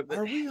one of the...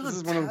 Are we on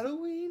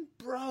Tatooine?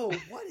 Bro,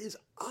 what is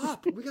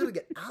up? We got to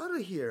get out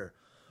of here.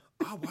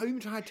 Oh, why are you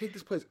even trying to take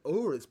this place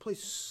over? This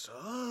place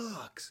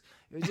sucks.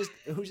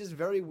 It was just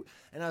very...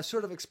 And I was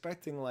sort of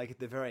expecting, like, at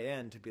the very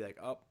end to be like,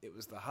 oh, it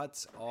was the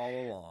Hutts all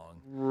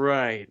along.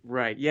 Right.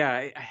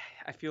 Yeah,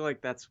 I feel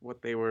like that's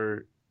what they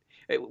were...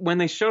 When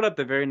they showed up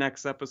the very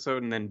next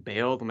episode and then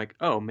bailed, I'm like,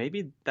 oh,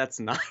 maybe that's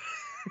not...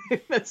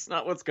 that's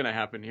not what's going to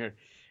happen here.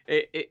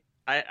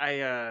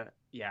 I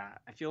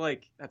feel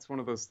like that's one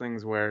of those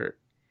things where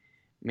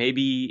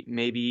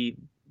maybe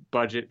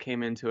budget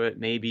came into it,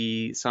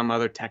 maybe some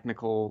other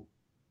technical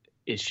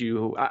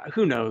issue.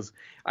 Who knows?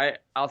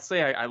 I'll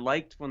say I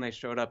liked when they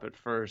showed up at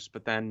first,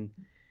 but then,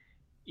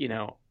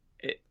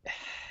 it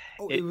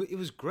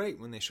was great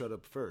when they showed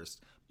up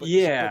first. But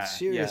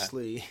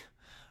seriously,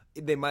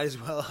 they might as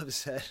well have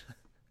said,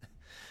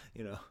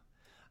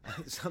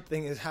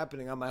 something is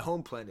happening on my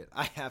home planet.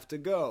 I have to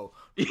go.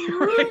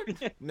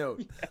 No,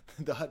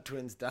 the Hutt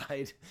twins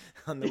died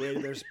on the way to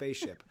their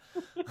spaceship.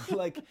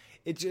 Like,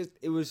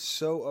 it was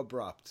so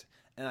abrupt.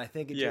 And I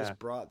think it just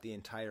brought the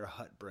entire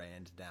Hutt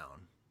brand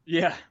down.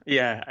 Yeah.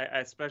 I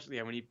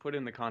especially when you put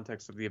in the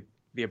context of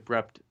the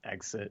abrupt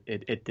exit,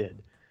 it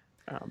did.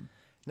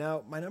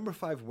 Now, my number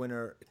 5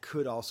 winner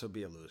could also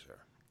be a loser.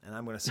 And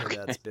I'm going to say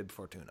that's Bib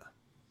Fortuna.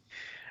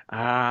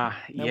 Now,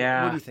 what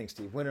do you think,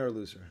 Steve? Winner or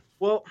loser?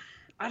 Well,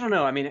 I don't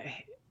know. I mean,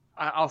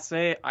 I'll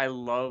say I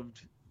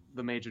loved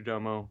the Major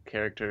Domo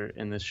character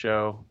in this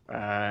show.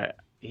 I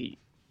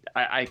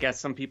guess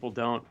some people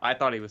don't. I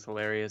thought he was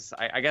hilarious.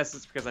 I guess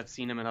it's because I've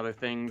seen him in other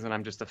things, and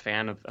I'm just a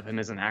fan of him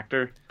as an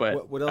actor.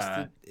 But what else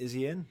is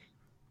he in?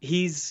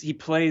 He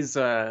plays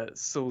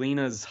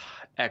Selena's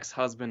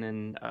ex-husband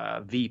in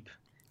Veep.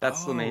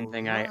 That's the main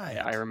thing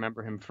I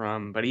remember him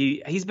from. But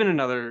he's been in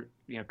other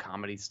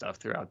comedy stuff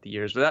throughout the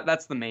years. But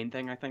that's the main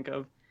thing I think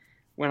of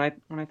when I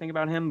think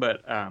about him.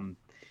 But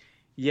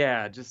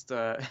just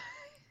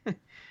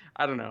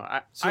I don't know.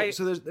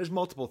 So there's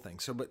multiple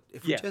things. So, but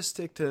if we just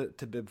stick to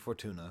Bib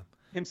Fortuna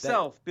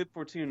himself, Bib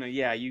Fortuna,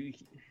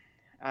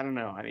 I don't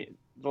know. I mean,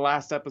 the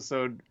last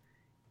episode,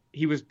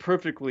 he was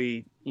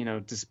perfectly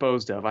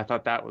disposed of. I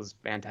thought that was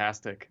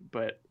fantastic.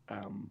 But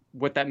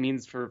what that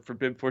means for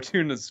Bib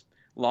Fortuna's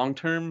long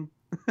term,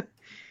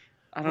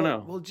 I don't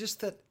know. Well, just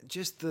the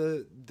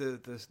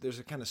there's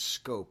a kind of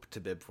scope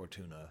to Bib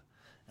Fortuna.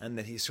 And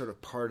that he's sort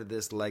of part of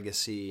this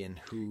legacy and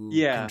who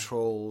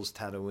controls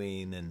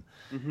Tatooine. And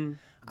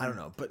I don't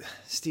know. But,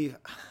 Steve,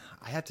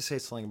 I have to say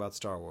something about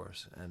Star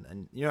Wars.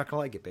 And you're not going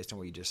to like it based on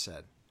what you just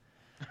said.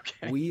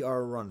 Okay. We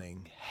are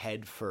running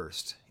head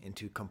first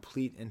into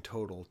complete and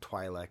total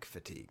Twi'lek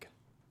fatigue.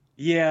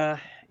 Yeah.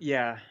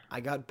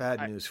 I got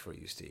bad news for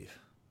you, Steve.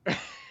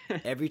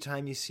 Every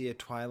time you see a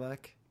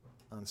Twi'lek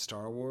on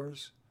Star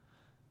Wars,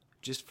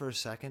 just for a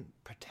second,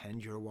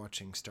 pretend you're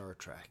watching Star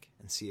Trek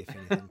and see if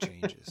anything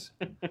changes.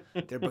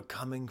 They're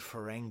becoming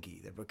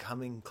Ferengi. They're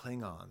becoming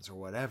Klingons or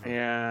whatever.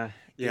 Yeah.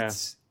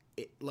 It's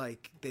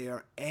like they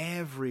are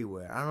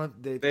everywhere. I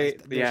don't know.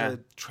 There's a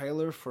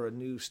trailer for a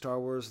new Star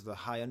Wars: The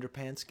High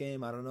Underpants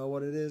game. I don't know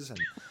what it is, and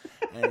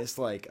it's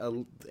like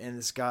and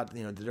it's got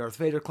the Darth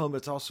Vader clone, but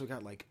it's also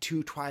got like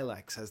 2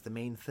 Twi'leks as the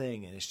main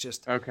thing, and it's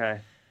just okay.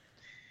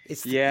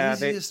 It's the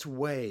easiest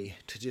way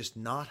to just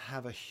not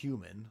have a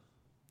human,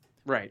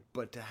 right?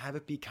 But to have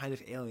it be kind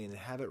of alien and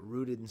have it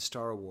rooted in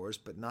Star Wars,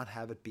 but not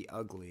have it be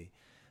ugly.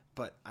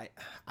 But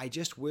I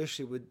just wish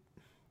it would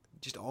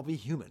just all be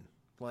human.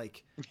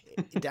 Like,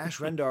 Dash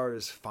Rendar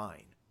is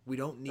fine. We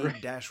don't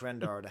need Dash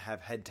Rendar to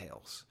have head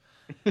tails.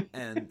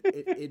 And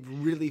it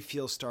really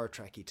feels Star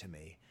Trek-y to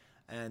me.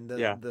 And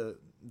the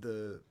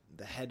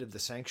head of the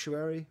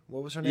sanctuary,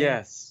 what was her name?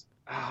 Yes.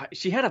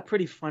 She had a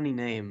pretty funny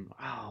name.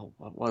 Oh,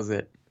 what was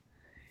it?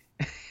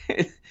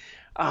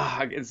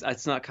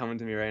 It's not coming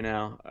to me right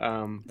now.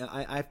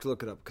 I have to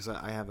look it up because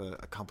I have a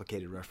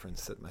complicated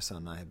reference that my son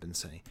and I have been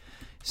saying.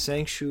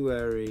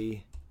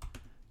 Sanctuary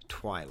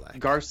Twi'lek.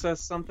 Garza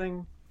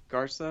something?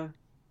 Garza?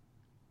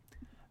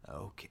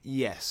 Okay.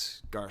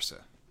 Yes,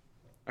 Garza.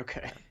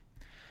 Okay.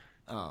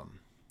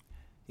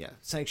 Yeah,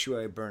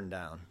 Sanctuary burned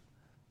down.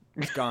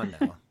 It's gone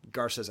now.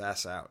 Garza's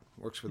ass out.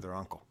 Works with her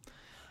uncle.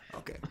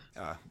 Okay.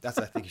 That's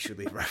I Think You Should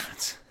Leave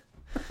reference.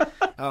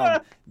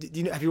 Have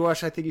you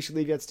watched I Think You Should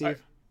Leave yet,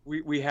 Steve?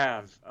 We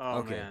have. Oh,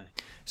 okay. Man.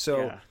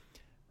 So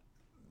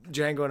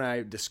Django and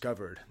I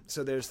discovered.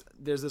 So there's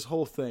this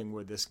whole thing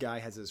where this guy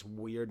has this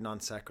weird non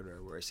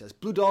sequitur where he says,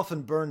 Blue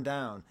Dolphin burned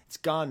down. It's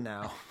gone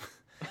now.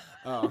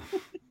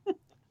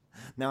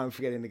 Now I'm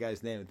forgetting the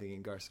guy's name and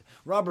thinking Garza.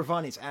 Rob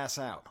Ravani's ass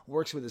out.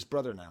 Works with his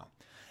brother now.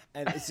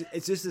 And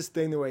it's just this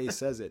thing the way he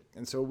says it.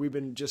 And so we've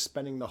been just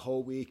spending the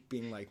whole week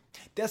being like,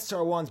 Death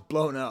Star 1's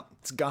blown up.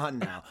 It's gone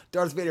now.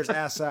 Darth Vader's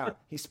ass out.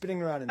 He's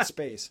spinning around in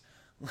space.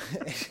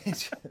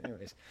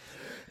 Anyways.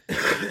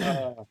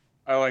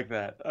 I like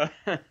that.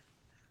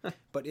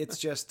 But it's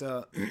just,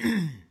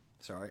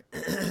 sorry.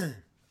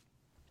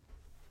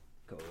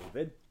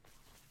 COVID.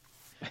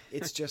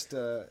 It's just,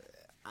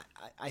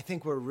 I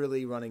think we're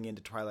really running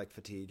into Twi'lek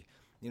fatigue.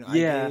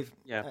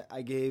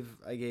 I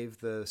gave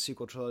the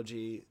sequel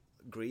trilogy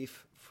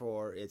grief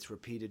for its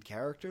repeated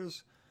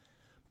characters,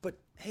 but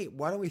hey,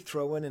 why don't we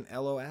throw in an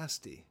Elo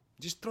Asti?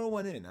 Just throw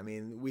one in. I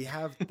mean, they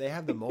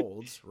have the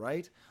molds,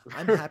 right?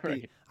 I'm happy.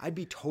 Right. I'd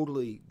be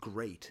totally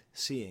great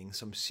seeing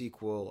some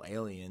sequel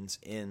aliens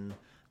in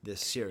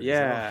this series.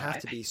 Yeah, I don't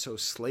have to be so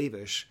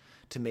slavish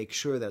to make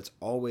sure that's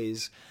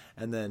always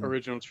and then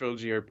original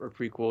trilogy or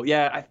prequel.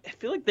 Yeah, I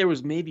feel like there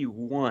was maybe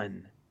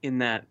one in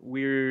that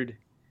weird.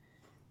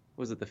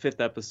 Was it the 5th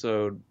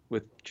episode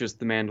with just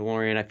the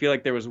Mandalorian? I feel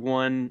like there was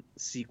one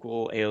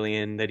sequel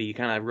alien that he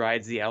kind of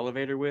rides the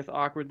elevator with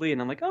awkwardly,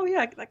 and I'm like, oh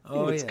yeah,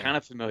 it's kind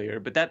of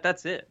familiar, but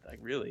that's it, like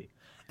really.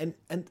 And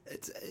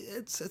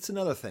it's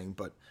another thing,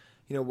 but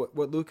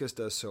what Lucas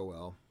does so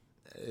well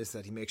is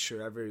that he makes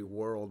sure every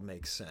world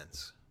makes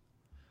sense.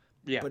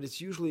 Yeah. But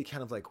it's usually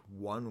kind of like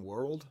one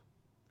world,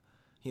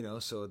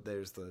 So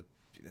there's the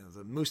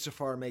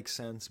Mustafar makes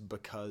sense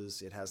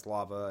because it has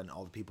lava and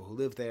all the people who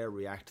live there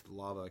react to the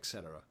lava,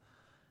 etc.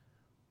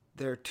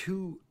 There are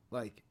two,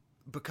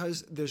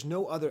 because there's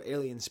no other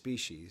alien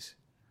species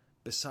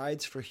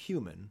besides for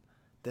human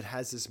that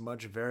has as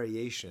much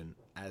variation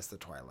as the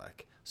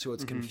Twi'lek. So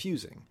it's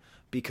confusing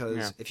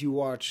because if you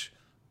watch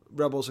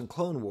Rebels and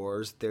Clone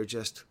Wars, they're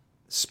just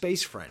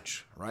space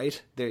French,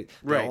 right? They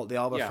all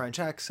have a French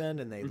accent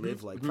and they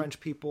live like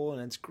French people,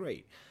 and it's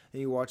great. And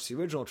you watch the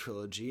original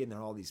trilogy and they're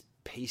all these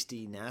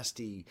pasty,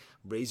 nasty,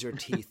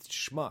 razor-teethed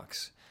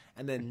schmucks.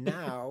 And then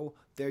now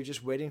they're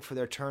just waiting for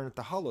their turn at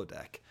the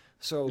holodeck.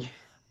 So,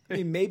 I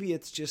mean, maybe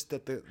it's just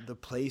that the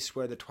place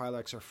where the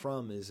Twi'leks are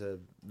from is a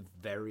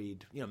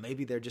varied,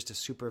 maybe they're just a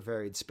super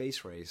varied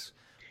space race.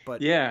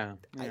 But I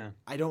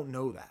don't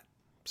know that.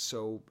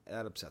 So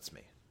that upsets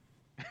me.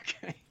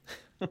 Okay.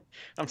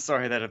 I'm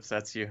sorry that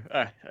upsets you.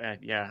 I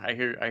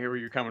hear where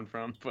you're coming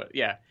from. But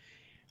yeah,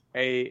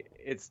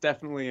 it's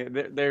definitely,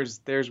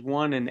 there's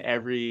one in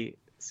every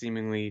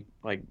seemingly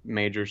like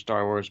major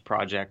Star Wars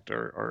project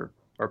or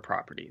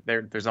property.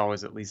 There's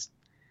always at least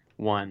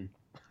one.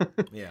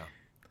 Yeah.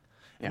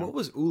 What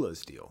was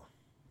Ula's deal?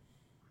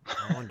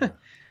 I wonder.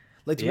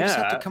 Like, do we just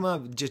have to come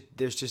up?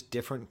 There's just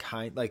different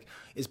kind. Like,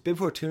 is Bib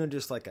Fortuna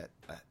just like a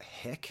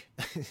hick?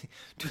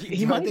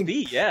 He might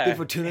be. Yeah. Bib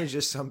Fortuna is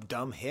just some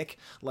dumb hick,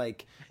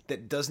 like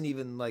that doesn't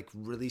even like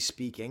really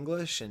speak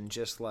English and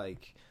just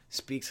like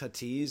speaks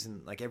Huttese,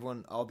 and like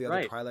all the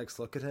other Twi'leks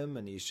look at him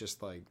and he's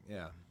just like,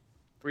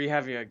 Where you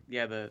have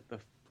the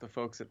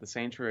folks at the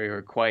sanctuary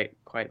are quite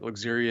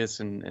luxurious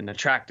and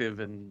attractive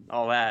and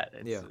all that.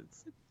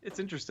 It's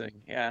interesting.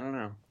 Yeah, I don't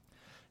know.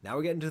 Now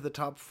we're getting to the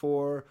top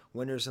 4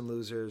 winners and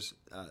losers.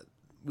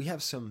 We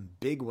have some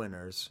big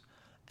winners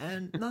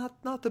and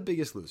not the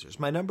biggest losers.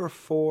 My number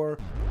 4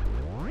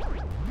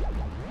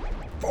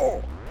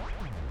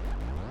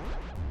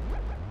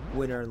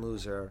 winner and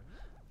loser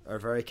are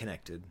very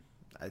connected.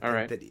 I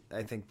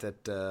think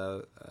that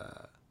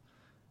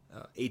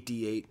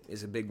 8D8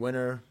 is a big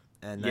winner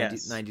and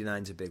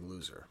 99 is a big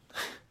loser.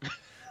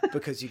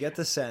 Because you get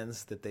the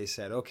sense that they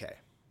said, okay,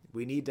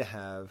 We need to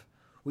have.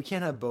 We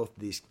can't have both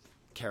these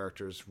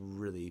characters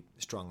really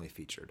strongly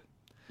featured.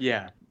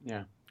 Yeah,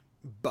 yeah.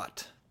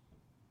 But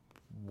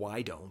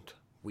why don't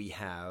we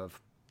have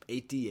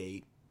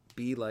 8D8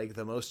 be like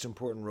the most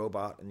important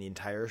robot in the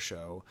entire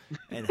show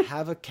and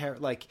have a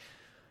character like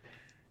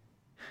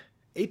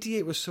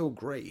 8D8 was so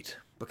great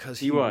because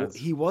he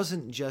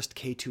wasn't just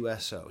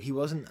K2SO. He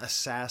wasn't a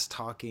sass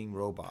talking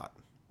robot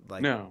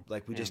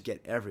like we just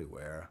get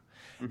everywhere.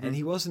 Mm-hmm. And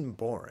he wasn't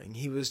boring.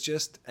 He was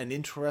just an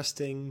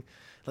interesting,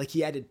 like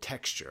he added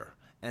texture,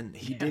 and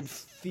he did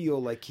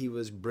feel like he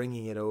was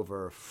bringing it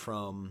over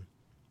from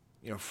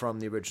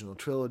the original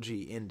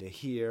trilogy into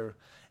here,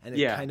 and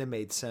it kind of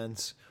made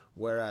sense.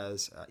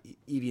 Whereas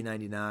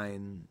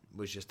EV-99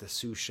 was just a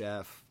sous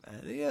chef,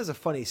 and it has a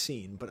funny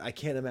scene, but I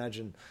can't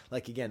imagine,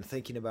 like, again,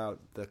 thinking about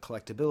the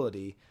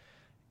collectability,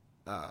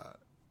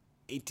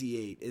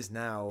 8D8 is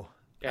now,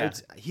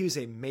 he was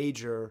a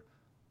major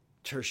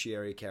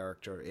tertiary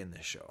character in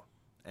this show.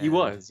 And he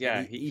was,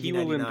 yeah. He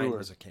will endure.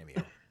 Was a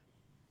cameo.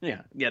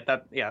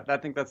 I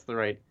think that's the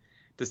right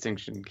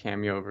distinction,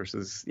 cameo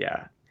versus,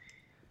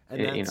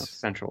 and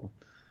central.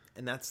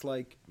 And that's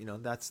like,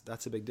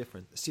 that's a big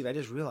difference. Steve, I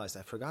just realized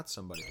I forgot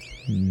somebody.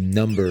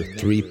 Number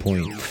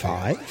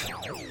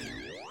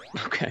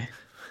 3.5. Okay.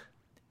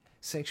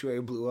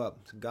 Sanctuary blew up.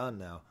 It's gone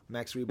now.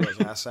 Max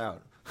Rebo's ass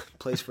out.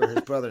 Plays for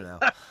his brother now.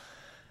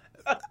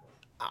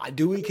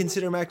 Do we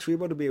consider Max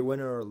Rebo to be a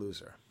winner or a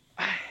loser?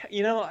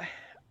 I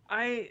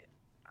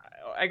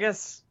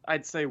guess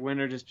I'd say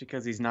winner just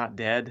because he's not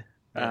dead.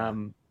 Yeah.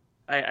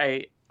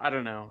 I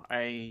don't know.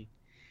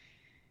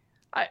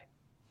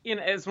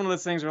 It's one of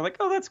those things where like,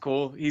 oh, that's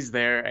cool. He's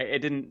there. It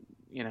didn't,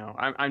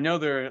 I know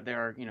there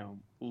are,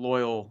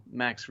 loyal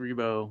Max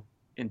Rebo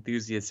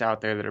enthusiasts out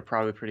there that are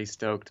probably pretty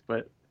stoked,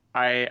 but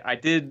I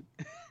did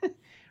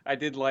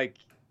like,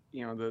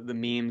 the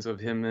memes of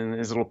him and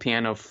his little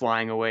piano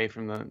flying away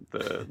from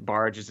the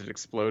barge as it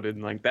exploded,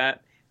 and like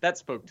that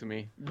spoke to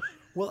me.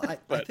 Well,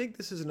 I think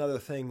this is another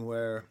thing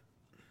where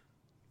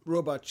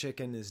Robot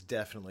Chicken is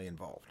definitely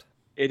involved.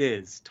 It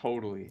is,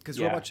 totally. Because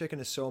Robot Chicken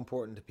is so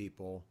important to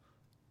people.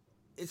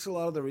 It's a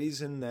lot of the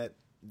reason that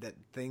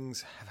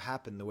things have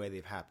happened the way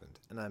they've happened.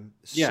 And I'm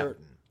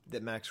certain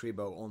that Max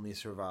Rebo only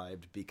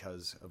survived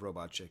because of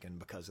Robot Chicken,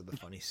 because of the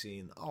funny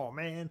scene. Oh,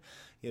 man,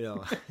 I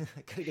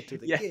gotta get to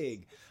the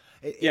gig.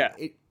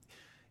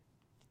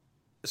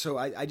 So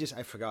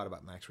I forgot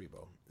about Max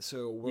Rebo.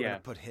 So we're going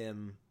to put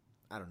him,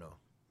 I don't know.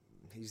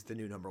 He's the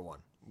new number one.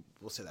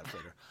 We'll say that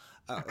later.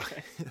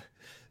 Okay.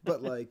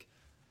 But, like,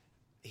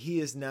 he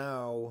is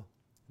now,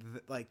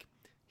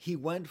 he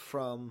went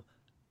from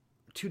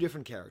two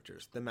different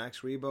characters, the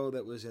Max Rebo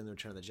that was in The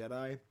Return of the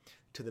Jedi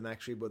to the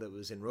Max Rebo that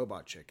was in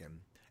Robot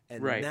Chicken.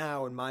 And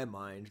now, in my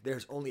mind,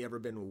 there's only ever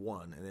been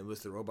one, and it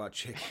was the Robot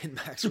Chicken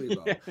Max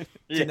Rebo.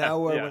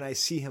 When I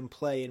see him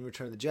play in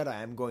Return of the Jedi,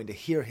 I'm going to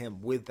hear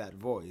him with that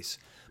voice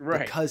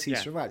because he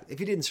survived. If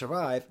he didn't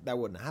survive, that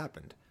wouldn't have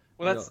happened.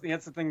 Well,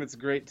 that's the thing that's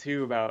great,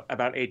 too,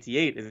 about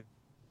 88 is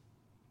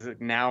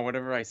now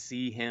whenever I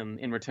see him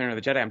in Return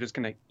of the Jedi, I'm just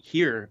going to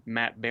hear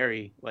Matt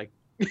Berry,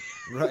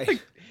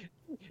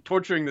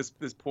 torturing this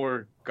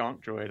poor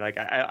Gonk droid. Like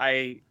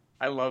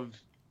I love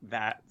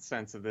that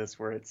sense of this,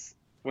 where it's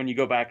when you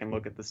go back and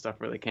look at the stuff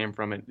where they came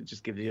from, it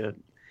just gives you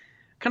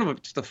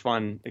just a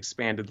fun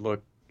expanded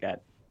look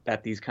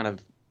at these kind of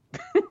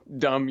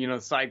dumb,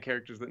 side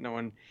characters that no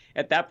one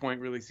at that point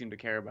really seemed to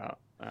care about.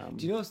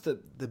 Do you know what's the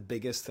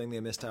biggest thing they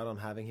missed out on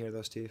having here,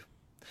 though, Steve?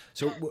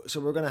 So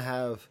we're gonna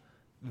have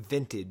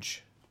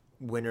vintage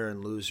winner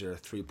and loser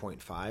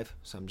 3.5.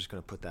 So I'm just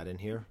gonna put that in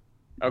here.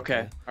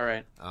 Okay. All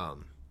right.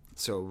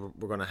 So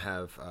we're going to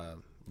have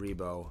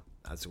Rebo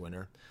as the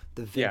winner.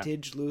 The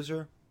vintage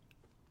loser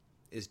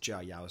is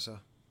JAWAS.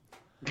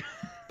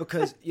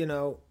 Because,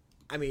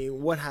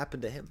 what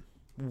happened to him?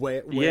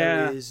 Where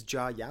is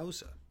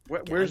JAWAS?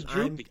 Where's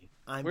Droopy?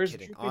 I'm Where's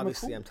kidding. Droopy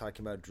Obviously, McCool? I'm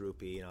talking about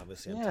Droopy, and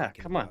obviously I'm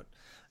talking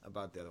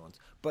about the other ones.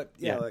 But,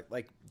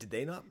 did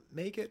they not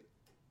make it?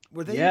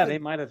 Were they? Yeah, they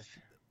might have.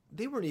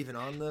 They weren't even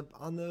on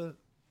the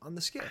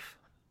Skiff.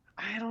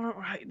 I don't know.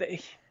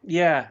 Right?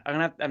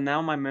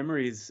 Now my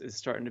memory is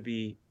starting to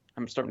be.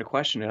 I'm starting to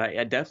question it.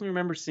 I definitely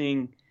remember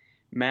seeing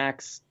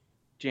Max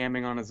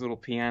jamming on his little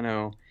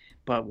piano,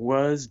 but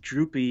was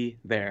Droopy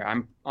there?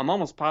 I'm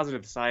almost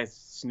positive Cy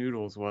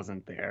Snoodles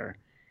wasn't there,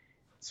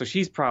 so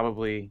she's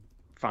probably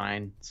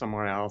fine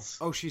somewhere else.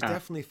 Oh, she's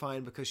definitely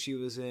fine because she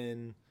was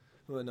in.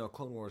 Well, no,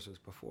 Clone Wars was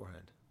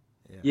beforehand.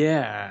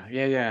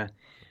 Yeah.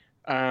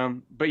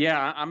 But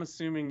yeah, I'm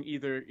assuming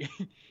either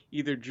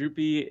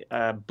Droopy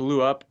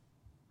blew up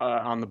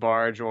on the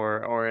barge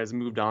or has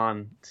moved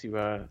on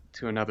to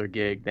another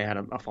gig. They had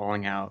a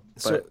falling out,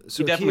 but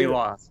he definitely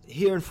lost.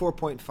 Here in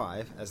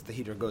 4.5, as the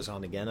heater goes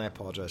on again, I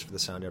apologize for the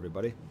sound,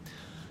 everybody.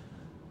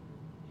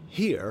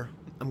 Here,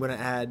 I'm going to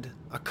add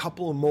a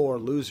couple more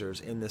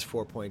losers in this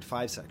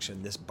 4.5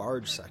 section, this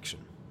barge section.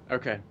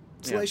 Okay.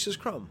 Salacious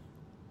Crumb.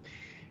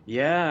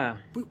 Yeah.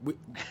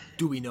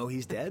 Do we know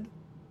he's dead?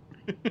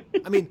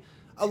 I mean,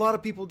 a lot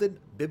of people didn't.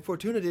 Bib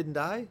Fortuna didn't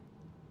die,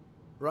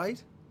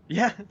 right?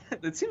 Yeah,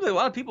 it seems like a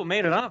lot of people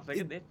made it off.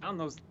 They found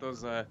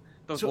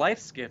those life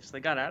skiffs. They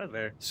got out of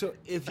there. So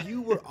if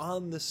you were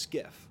on the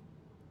skiff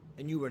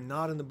and you were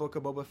not in the Book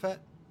of Boba Fett,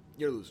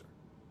 you're a loser.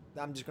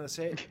 I'm just gonna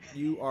say it.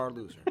 You are a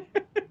loser.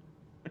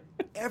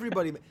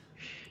 Everybody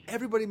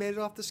made it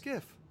off the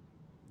skiff.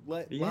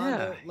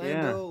 Lando,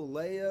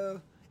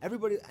 Leia,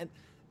 everybody, and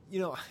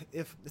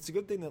if it's a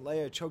good thing that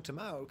Leia choked him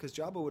out, because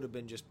Jabba would have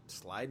been just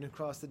sliding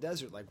across the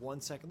desert like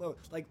 1 second low.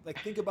 Like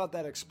think about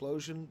that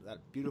explosion, that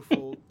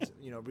beautiful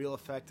real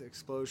effect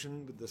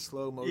explosion with the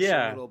slow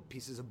motion little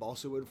pieces of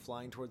balsa wood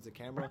flying towards the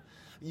camera.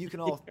 We can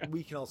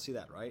all see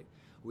that, right?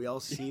 We all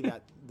see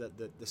that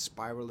the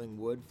spiraling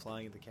wood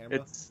flying at the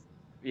camera.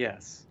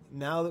 Yes.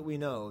 Now that we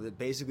know that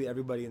basically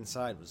everybody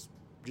inside was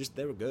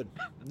they were good.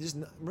 Just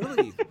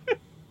really,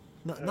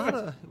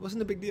 it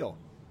wasn't a big deal.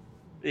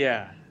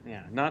 Yeah,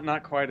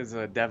 not quite as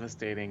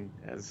devastating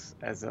as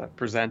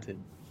presented.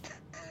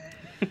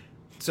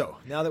 So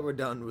now that we're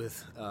done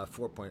with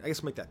 4 point, I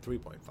guess make that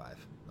 3.5,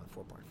 not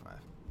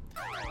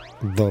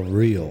 4.5. The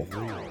real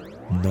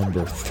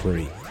number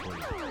 3,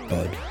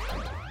 bud.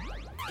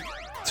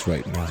 It's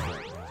right now.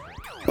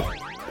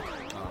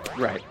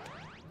 Right.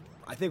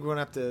 I think we're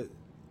gonna have to.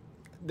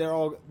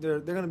 They're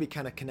gonna be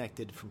kind of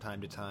connected from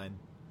time to time.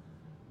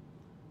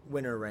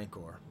 Winner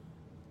Rancor,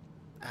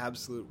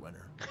 absolute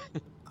winner.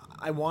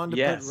 I wanted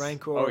to put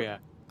Rancor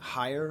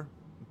higher,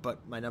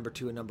 but my number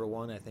 2 and number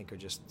 1 I think are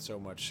just so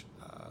much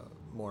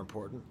more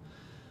important.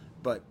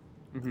 But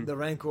the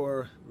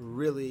Rancor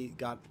really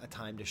got a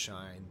time to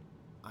shine.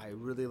 I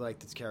really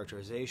liked its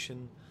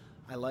characterization.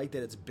 I like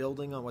that it's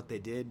building on what they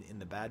did in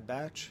the Bad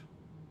Batch.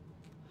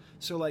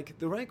 So like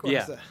the Rancor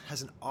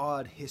has an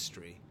odd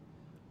history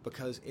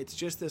because it's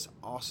just this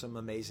awesome,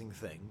 amazing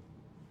thing,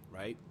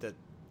 right, that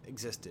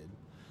existed.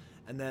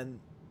 And then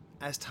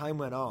as time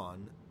went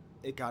on,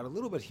 it got a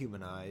little bit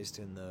humanized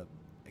in the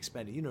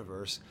expanded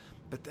universe,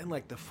 but then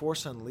like the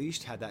Force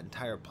Unleashed had that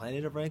entire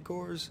planet of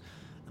Rancors,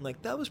 and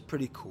like that was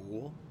pretty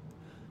cool.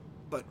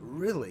 But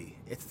really,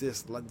 it's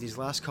these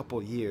last couple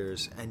of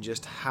years and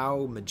just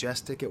how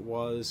majestic it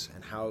was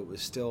and how it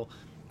was still,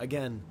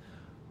 again,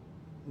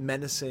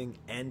 menacing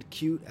and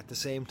cute at the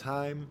same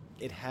time.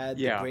 It had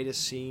the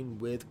greatest scene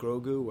with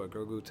Grogu where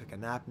Grogu took a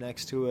nap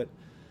next to it.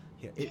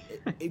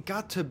 It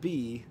got to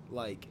be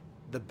like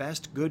the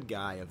best good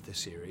guy of the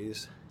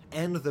series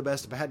and the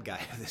best bad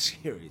guy of the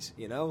series,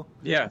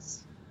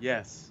 Yes.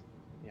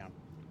 Yeah.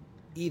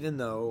 Even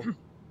though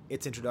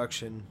its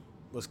introduction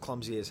was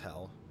clumsy as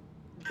hell.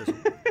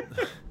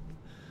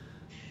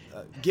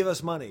 Give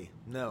us money.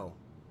 No.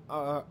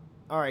 All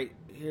right.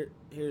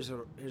 Here's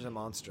a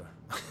monster.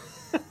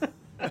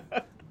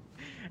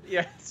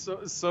 Yeah.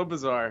 So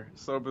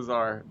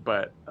bizarre.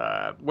 But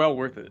well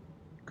worth it.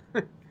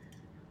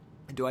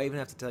 Do I even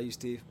have to tell you,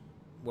 Steve,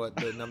 what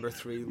the number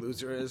 3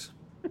 loser is?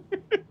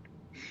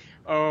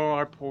 Oh,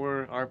 our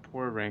poor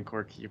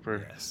Rancor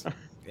keeper. Yes,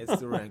 it's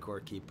the Rancor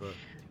keeper,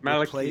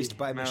 replaced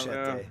by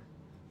Machete.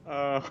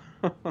 Oh.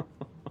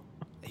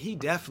 He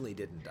definitely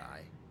didn't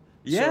die.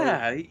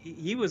 Yeah, so,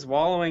 he was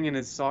wallowing in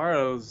his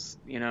sorrows.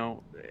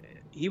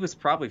 He was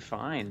probably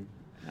fine.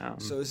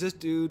 So is this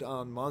dude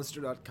on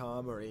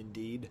Monster.com or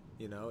Indeed?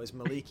 Is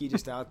Maliki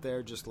just out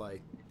there just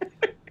like,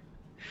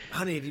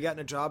 honey, have you gotten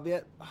a job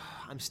yet?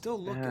 I'm still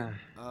looking.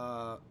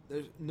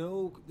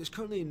 There's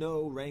currently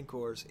no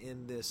Rancors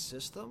in this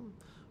system,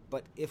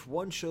 but if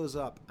one shows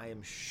up, I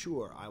am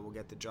sure I will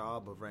get the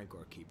job of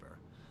Rancor Keeper.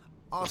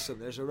 Awesome.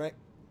 There's a God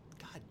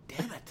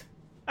damn it.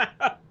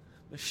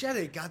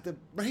 Machete got the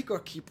Rancor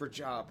Keeper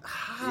job.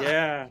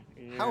 Yeah.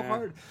 How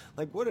hard?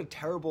 Like, what a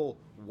terrible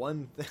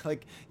one thing.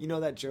 Like,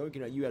 that joke,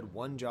 you had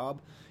one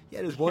job. He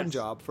had his one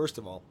job. First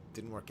of all,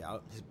 didn't work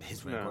out.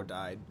 His Rancor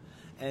died.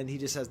 And he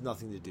just has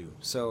nothing to do.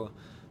 So,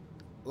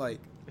 like,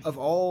 of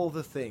all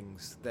the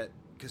things that,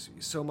 because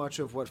so much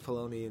of what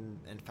Filoni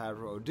and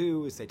Favreau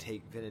do is they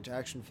take vintage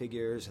action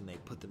figures and they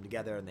put them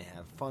together and they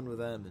have fun with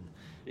them.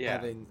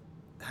 And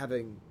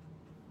having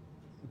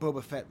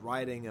Boba Fett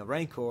riding a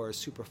Rancor is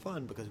super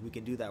fun because we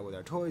can do that with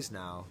our toys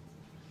now.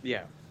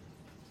 Yeah.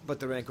 But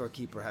the Rancor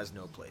Keeper has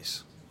no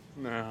place.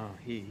 No,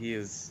 he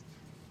is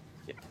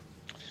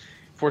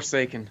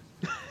forsaken.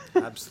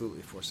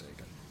 Absolutely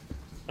forsaken.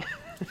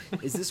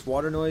 Is this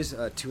water noise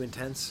too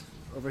intense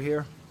over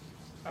here?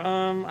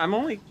 I'm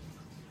only.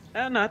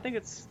 No, I think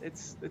it's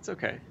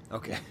okay.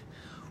 Okay.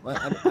 Well,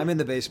 I'm in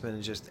the basement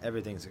and just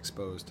everything's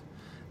exposed.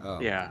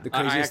 The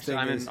craziest thing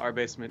I'm is, in our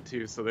basement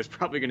too, so there's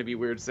probably going to be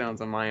weird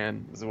sounds on my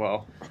end as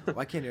well.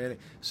 I can't hear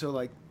anything. So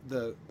like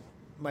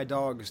my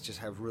dogs just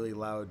have really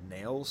loud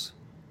nails,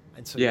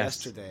 and so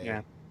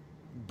yesterday,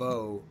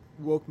 Bo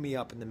woke me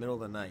up in the middle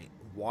of the night,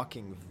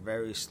 walking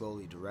very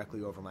slowly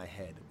directly over my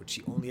head, which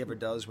he only ever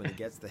does when he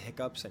gets the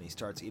hiccups and he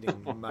starts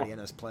eating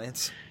Mariana's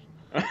plants.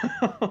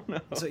 Oh, no.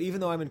 So even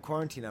though I'm in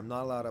quarantine, I'm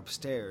not allowed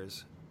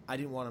upstairs. I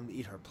didn't want him to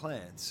eat her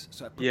plants,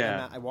 so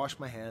I washed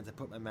my hands, I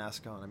put my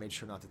mask on, I made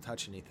sure not to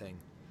touch anything,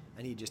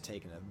 and he'd just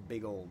taken a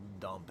big old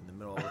dump in the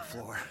middle of the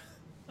floor.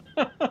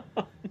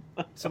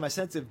 So my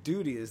sense of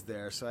duty is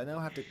there, so I now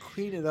have to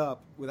clean it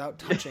up without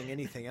touching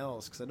anything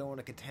else because I don't want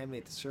to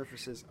contaminate the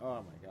surfaces.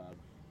 Oh my god.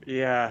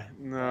 Yeah,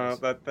 no,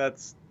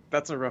 that's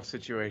a rough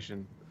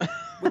situation.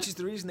 Which is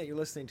the reason that you're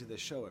listening to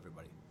this show,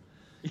 everybody.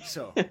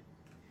 So,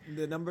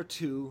 the number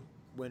 2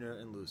 winner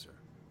and loser.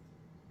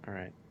 All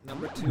right.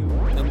 Number two,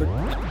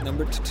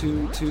 number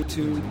two,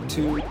 definitely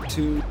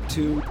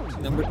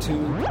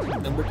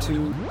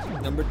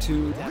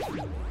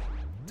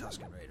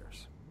Tusken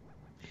Raiders.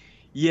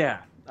 Yeah,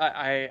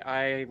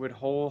 I would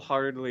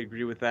wholeheartedly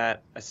agree with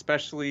that,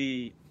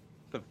 especially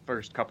the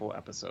first couple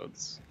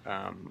episodes.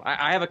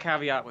 I have a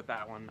caveat with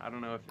that one. I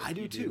don't know if I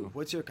do too.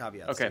 What's your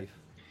caveat, okay. Steve?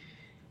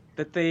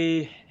 That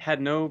they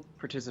had no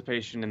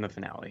participation in the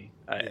finale.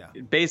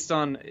 Based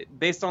on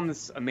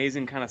this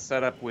amazing kind of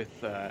setup with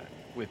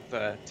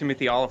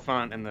Timothy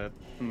Oliphant and the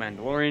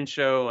Mandalorian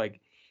show, like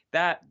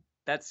that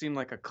seemed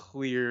like a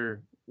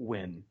clear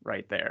win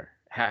right there.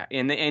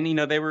 And you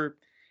know,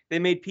 they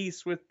made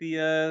peace with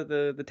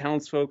the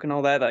townsfolk and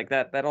all that. Like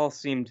that all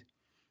seemed.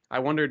 I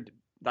wondered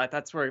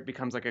that's where it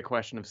becomes like a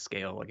question of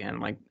scale again.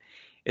 Like,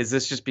 is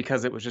this just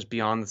because it was just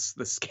beyond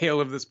the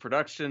scale of this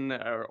production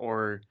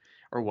or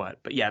what?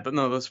 But yeah, but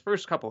no, those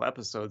first couple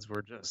episodes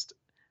were just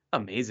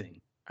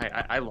amazing.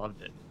 I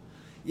loved it.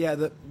 Yeah,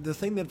 the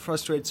thing that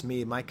frustrates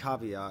me, my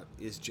caveat,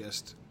 is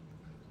just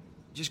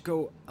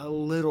go a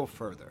little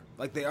further.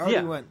 Like, they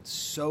already went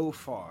so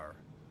far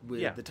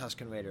with the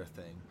Tusken Raider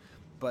thing.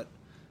 But,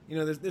 you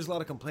know, there's a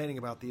lot of complaining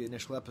about the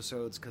initial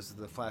episodes because of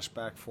the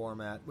flashback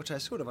format, which I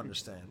sort of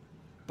understand.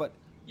 But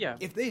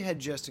if they had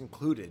just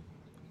included,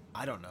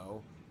 I don't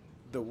know,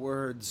 the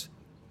words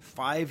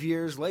 5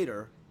 years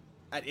later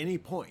at any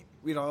point,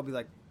 we'd all be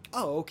like,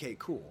 oh, okay,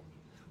 cool.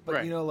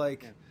 But, you know,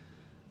 like,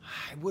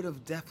 I would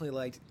have definitely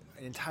liked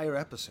an entire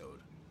episode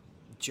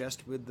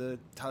just with the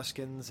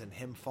Tuskens and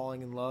him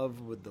falling in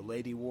love with the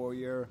lady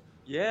warrior.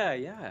 Yeah.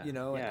 You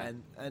know,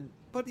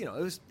 but you know,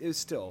 it was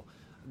still,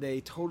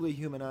 they totally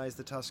humanized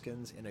the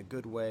Tuskens in a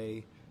good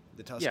way.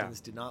 The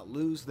Tuskens did not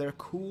lose their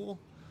cool.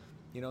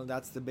 You know,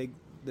 that's the big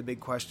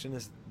question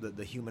is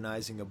the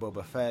humanizing of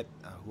Boba Fett,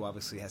 who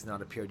obviously has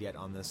not appeared yet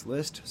on this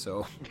list.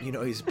 So, you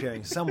know, he's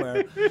appearing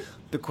somewhere.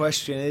 The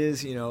question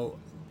is, you know,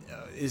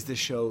 is the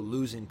show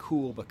losing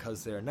cool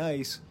because they're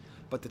nice?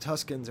 But the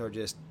Tuskens are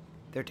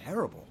they're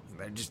terrible.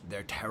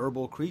 They're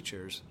terrible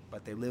creatures,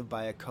 but they live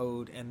by a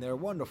code and they're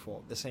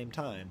wonderful at the same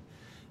time.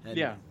 And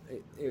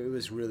it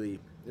was really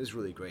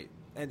great.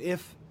 And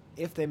if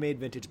they made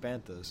vintage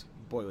banthas,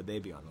 boy, would they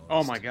be on the list.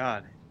 Oh my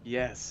god.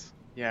 Yes.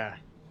 Yeah.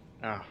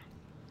 Oh.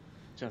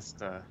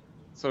 Just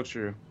so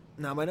true.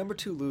 Now, my number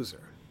 2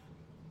 loser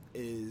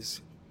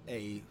is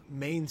a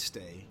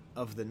mainstay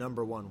of the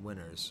number 1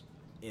 winners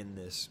in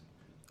this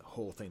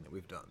whole thing that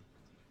we've done.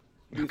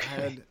 We've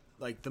had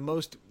like the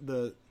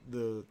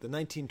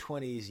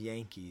 1920s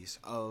Yankees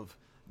of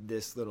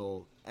this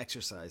little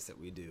exercise that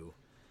we do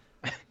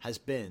has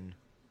been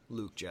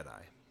Luke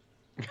Jedi.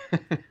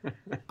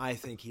 I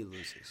think he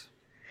loses.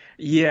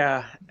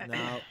 Yeah.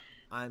 Now,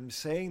 I'm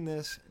saying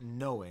this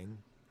knowing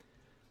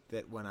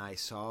that when I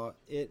saw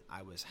it,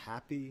 I was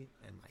happy,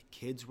 and my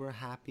kids were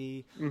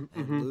happy, and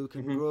Luke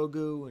and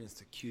Grogu, and it's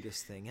the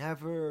cutest thing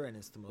ever, and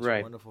it's the most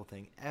wonderful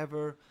thing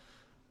ever.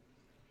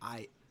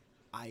 I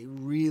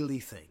really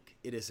think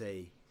it is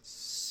a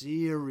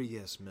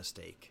serious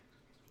mistake,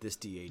 this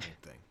de-aging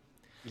thing.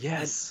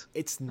 Yes. And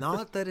it's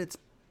not that it's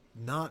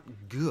not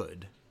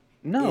good.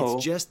 No.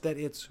 It's just that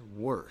it's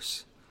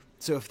worse.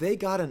 So if they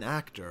got an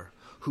actor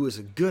who is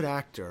a good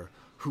actor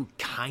who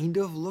kind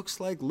of looks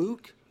like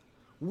Luke,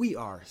 we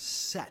are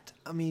set.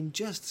 I mean,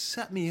 just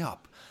set me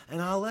up,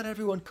 and I'll let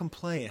everyone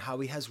complain how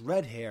he has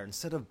red hair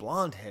instead of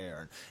blonde hair,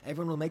 and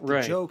everyone will make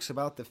the jokes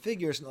about the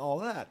figures and all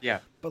that. Yeah.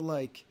 But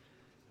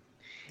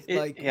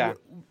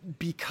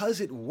because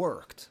it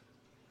worked,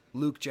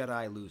 Luke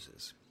Jedi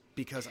loses.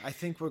 Because I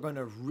think we're going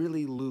to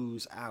really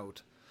lose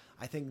out.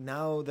 I think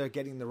now they're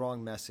getting the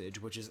wrong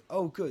message, which is,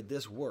 oh, good,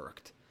 this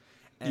worked.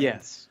 And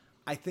yes.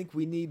 I think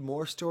we need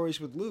more stories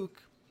with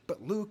Luke,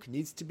 but Luke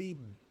needs to be,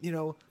 you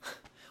know...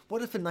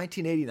 What if in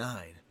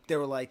 1989 they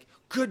were like,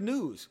 good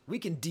news, we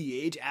can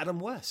de-age Adam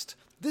West.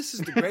 This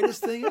is the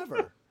greatest thing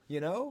ever, you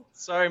know?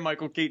 Sorry,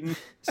 Michael Keaton.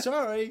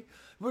 Sorry.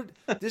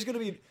 It's going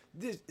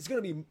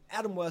to be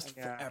Adam West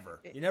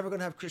forever. You're never going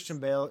to have Christian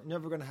Bale. You're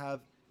never going to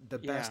have the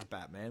best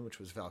Batman, which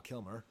was Val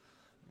Kilmer.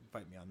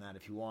 Fight me on that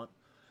if you want.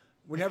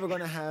 We're never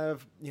going to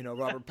have, you know,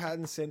 Robert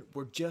Pattinson.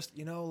 We're just,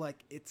 you know,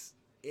 like it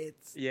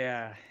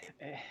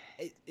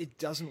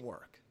doesn't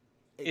work.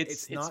 It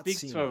speaks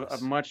to a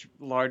much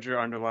larger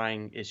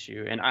underlying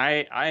issue, and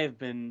I've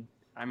been,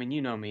 I mean,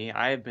 you know me,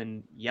 I have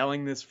been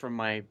yelling this from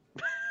my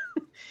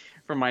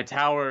from my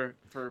tower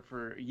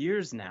for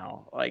years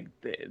now, like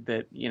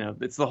that you know,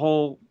 it's the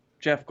whole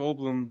Jeff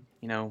Goldblum,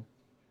 you know,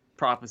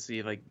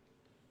 prophecy. Like,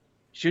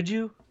 should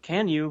you?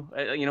 Can you?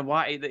 You know,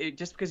 why?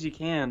 Just because you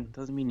can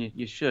doesn't mean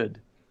you should.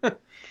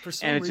 For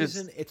some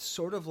reason, it's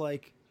sort of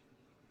like,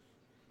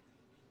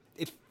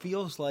 it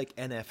feels like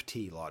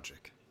NFT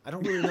logic. I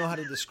don't really know how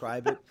to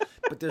describe it,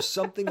 but there's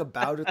something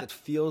about it that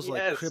feels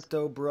like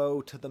Crypto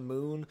Bro to the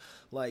moon.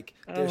 Like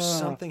there's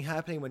something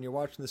happening when you're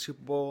watching the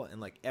Super Bowl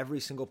and like every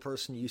single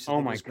person you used to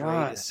think was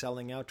great is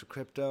selling out to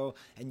crypto,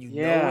 and you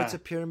know it's a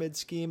pyramid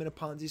scheme and a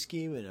Ponzi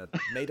scheme and a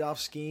Madoff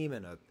scheme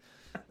and a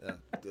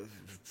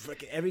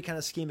every kind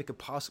of scheme it could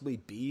possibly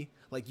be.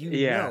 Like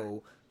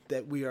know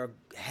that we are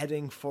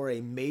heading for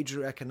a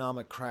major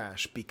economic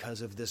crash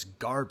because of this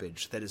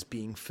garbage that is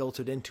being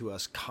filtered into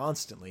us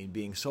constantly and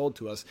being sold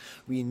to us.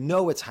 We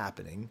know it's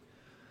happening.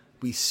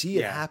 We see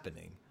it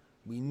happening.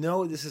 We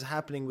know this is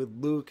happening with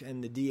Luke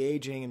and the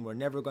de-aging, and we're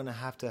never going to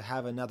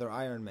have another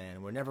Iron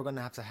Man. We're never going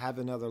to have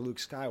another Luke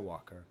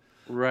Skywalker.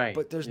 Right.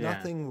 But there's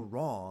nothing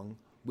wrong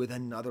with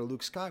another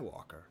Luke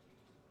Skywalker.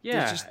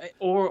 Yeah,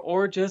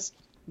 or just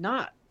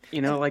not.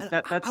 You know,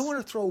 that's... I want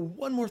to throw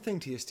one more thing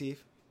to you,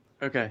 Steve.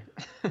 Okay.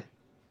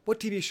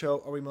 What TV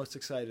show are we most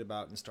excited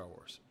about in Star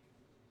Wars?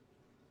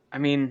 I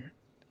mean,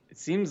 it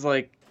seems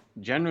like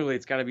generally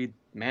it's got to be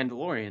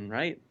Mandalorian,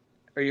 right?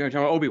 Or are you going to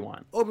talk about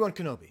Obi-Wan? Obi-Wan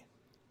Kenobi.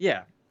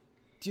 Yeah.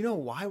 Do you know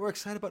why we're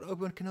excited about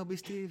Obi-Wan Kenobi,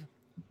 Steve?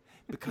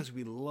 Because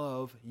we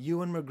love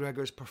Ewan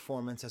McGregor's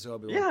performance as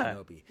Obi-Wan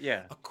Kenobi.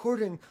 Yeah.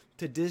 According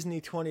to Disney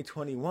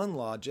 2021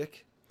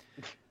 logic,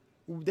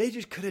 they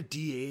just could have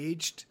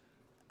de-aged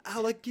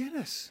Alec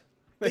Guinness.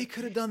 They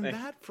could have done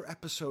that for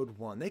episode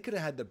 1. They could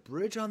have had the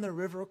bridge on the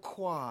River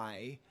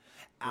Kwai,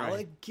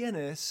 Alec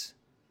Guinness,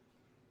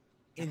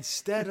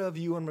 instead of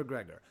Ewan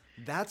McGregor.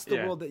 That's the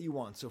world that you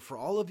want. So for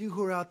all of you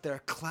who are out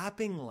there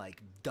clapping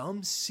like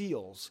dumb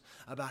seals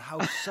about how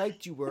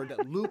psyched you were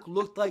that Luke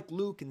looked like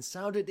Luke and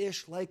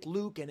sounded-ish like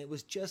Luke and it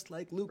was just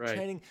like Luke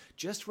training,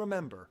 just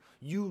remember,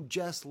 you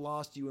just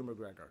lost Ewan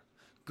McGregor.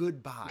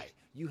 Goodbye.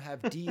 You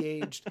have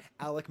de-aged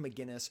Alec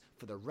McGuinness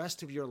for the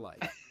rest of your life.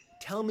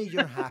 Tell me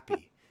you're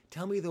happy.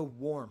 Tell me the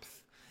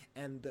warmth,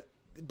 and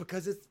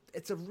because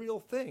it's a real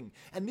thing.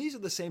 And these are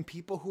the same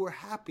people who are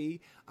happy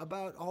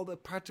about all the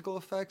practical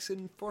effects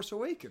in Force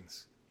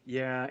Awakens.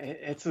 Yeah,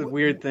 it's a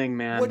weird thing,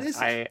 man. What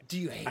is it? Do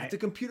you hate the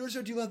computers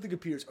or do you love the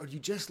computers? Or do you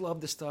just love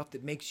the stuff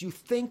that makes you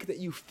think that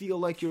you feel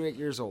like you're 8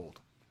 years old?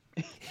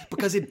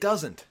 Because it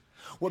doesn't.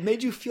 What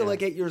made you feel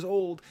like 8 years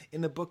old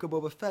in the Book of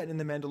Boba Fett and in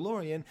The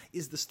Mandalorian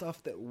is the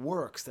stuff that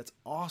works, that's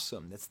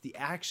awesome, that's the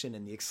action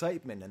and the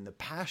excitement and the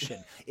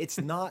passion. It's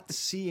not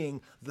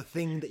seeing the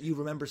thing that you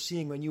remember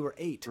seeing when you were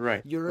 8.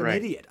 Right. You're an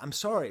idiot. I'm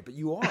sorry, but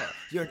you are.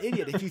 You're an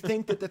idiot if you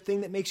think that the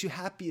thing that makes you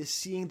happy is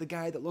seeing the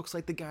guy that looks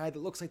like the guy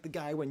that looks like the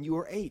guy when you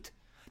were 8.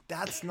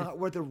 That's not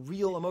where the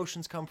real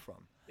emotions come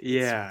from.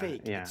 Yeah. It's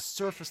fake. Yeah. It's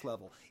surface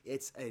level.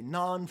 It's a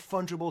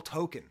non-fungible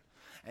token.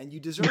 And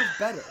you deserve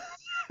better.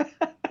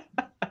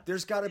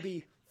 There's got to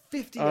be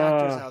 50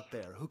 actors out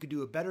there who could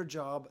do a better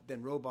job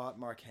than robot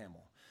Mark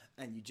Hamill.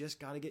 And you just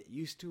got to get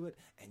used to it,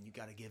 and you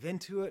got to give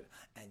into it,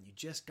 and you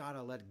just got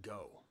to let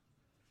go.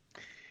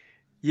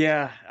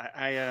 Yeah,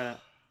 I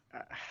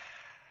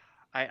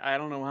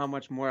don't know how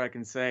much more I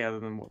can say other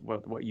than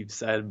what you've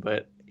said,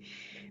 but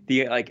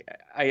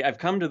I've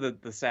come to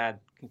the sad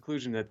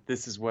conclusion that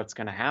this is what's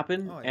going to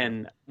happen.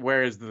 And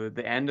whereas the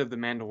end of The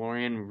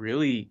Mandalorian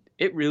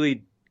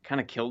really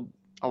kind of killed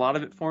a lot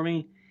of it for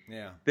me.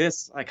 Yeah.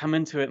 This, I come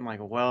into it and I'm like,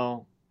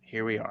 well,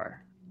 here we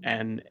are.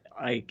 And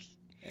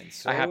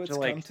so I have it's to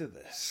come to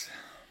this.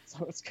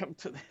 So it's come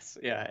to this.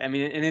 Yeah. I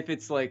mean, and if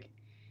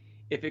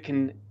it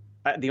can,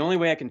 the only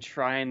way I can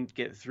try and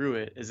get through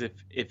it is if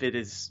it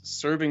is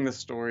serving the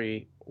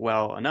story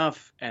well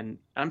enough. And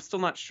I'm still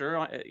not sure,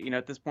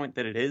 at this point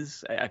that it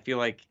is. I feel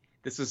like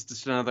this is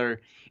just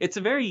it's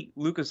a very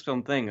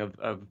Lucasfilm thing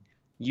of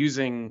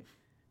using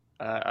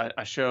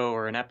a show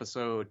or an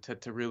episode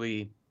to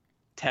really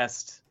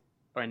test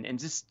and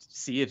just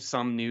see if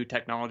some new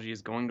technology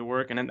is going to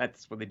work. And then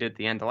that's what they did at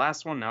the end of the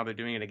last one. Now they're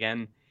doing it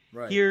again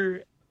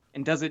here.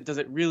 And does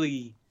it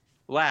really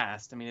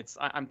last? I mean,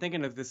 I'm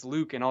thinking of this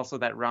Luke and also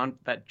that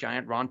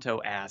giant Ronto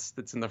ass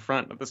that's in the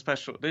front of the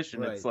special edition.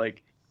 Right. It's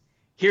like,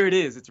 here it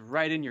is. It's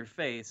right in your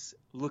face.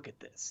 Look at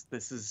this.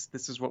 This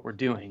is what we're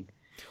doing.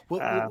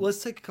 Well,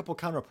 let's take a couple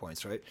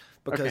counterpoints, right?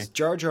 Because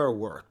Jar Jar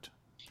worked.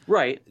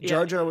 Right.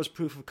 Jar Jar was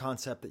proof of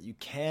concept that you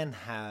can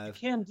have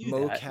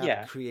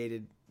mocap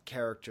created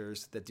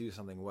characters that do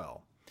something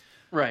well.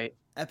 Right.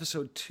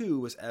 Episode 2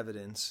 was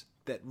evidence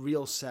that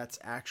real sets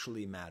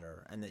actually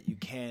matter and that you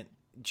can't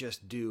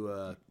just do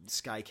a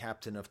Skye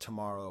Captain of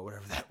Tomorrow or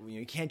whatever that,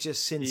 you can't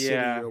just Sin City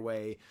your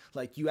way.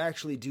 Like, you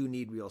actually do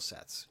need real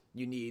sets.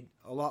 You need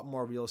a lot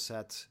more real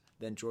sets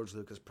than George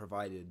Lucas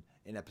provided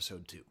in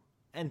episode 2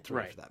 and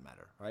 3 for that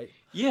matter, right?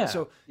 Yeah.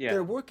 So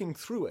they're working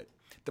through it.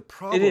 The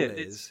problem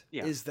is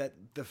that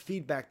the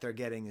feedback they're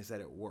getting is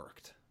that it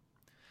worked.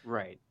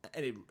 Right.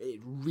 And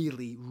it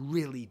really,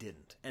 really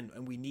didn't.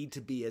 And we need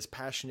to be as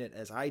passionate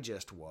as I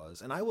just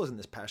was. And I wasn't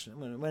as passionate.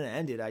 When it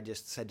ended, I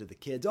just said to the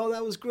kids, "Oh,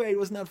 that was great.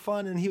 Wasn't that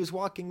fun?" And he was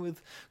walking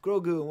with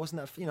Grogu, and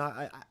wasn't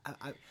that,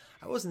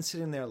 I wasn't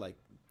sitting there like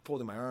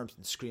folding my arms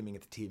and screaming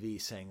at the TV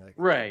saying like,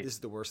 this is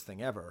the worst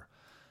thing ever.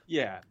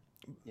 Yeah.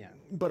 Yeah.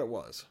 But it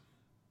was.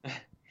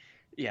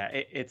 Yeah,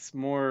 it's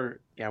more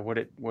what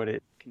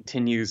it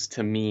continues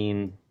to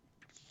mean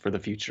for the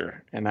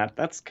future, and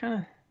that's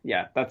kind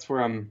of that's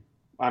where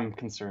I'm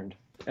concerned.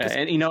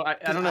 And you know, I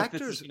don't know if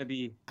this is going to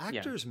be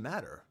actors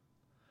matter,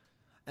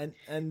 and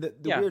the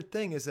weird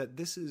thing is that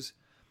this is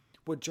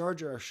what Jar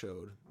Jar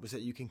showed, was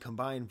that you can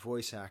combine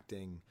voice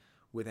acting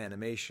with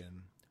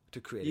animation to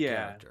create a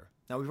character.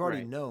 Now we've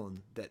already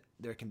known that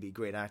there can be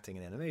great acting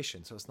in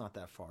animation, so it's not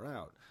that far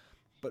out.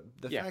 But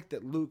the fact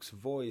that Luke's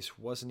voice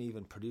wasn't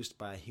even produced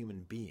by a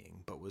human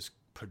being, but was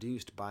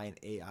produced by an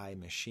AI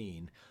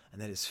machine,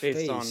 and that his based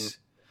face on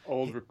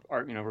old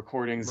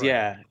recordings, and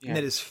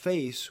that his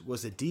face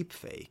was a deep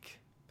fake.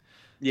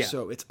 Yeah.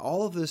 So it's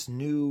all of this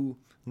new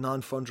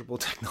non-fungible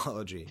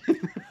technology.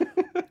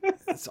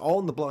 It's all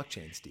in the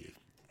blockchain, Steve.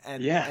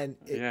 And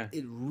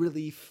it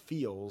really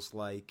feels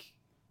like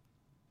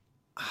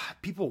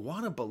people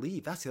want to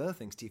believe. That's the other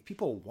thing, Steve.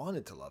 People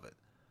wanted to love it.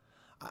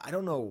 I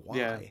don't know why.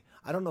 Yeah.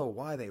 I don't know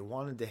why they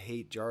wanted to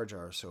hate Jar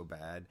Jar so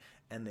bad,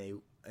 and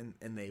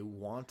they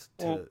want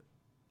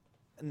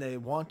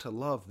to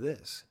love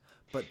this.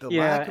 But the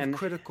lack of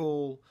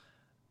critical,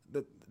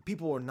 the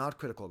people were not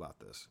critical about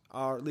this.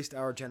 At least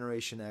our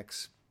Generation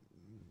X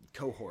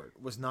cohort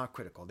was not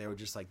critical. They were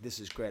just like, "This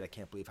is great. I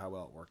can't believe how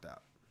well it worked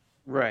out."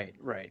 Right.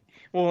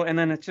 Well, and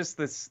then it's just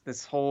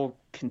this whole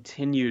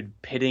continued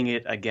pitting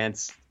it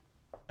against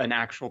an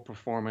actual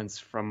performance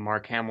from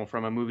Mark Hamill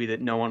from a movie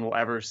that no one will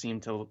ever seem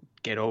to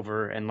get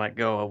over and let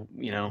go of.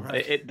 You know,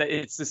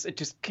 it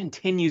just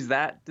continues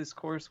that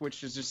discourse,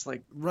 which is just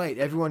like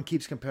Everyone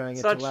keeps comparing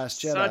it to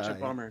Last Jedi. Such a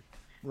bummer.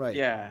 Right.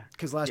 Yeah.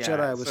 Because Last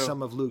Jedi was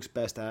some of Luke's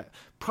best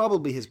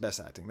probably his best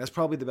acting. That's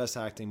probably the best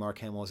acting Mark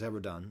Hamill has ever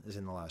done, is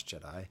in The Last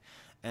Jedi,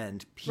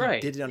 and he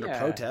did it under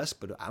protest,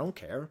 but I don't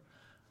care.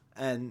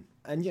 And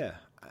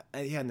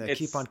they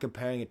keep on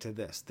comparing it to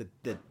this.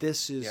 That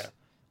this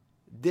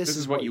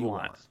is what you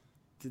want.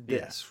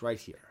 This right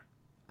here,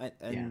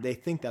 and they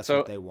think that's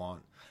what they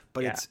want,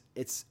 but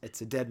it's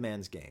a dead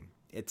man's game.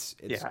 It's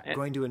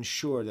going to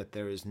ensure that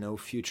there is no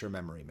future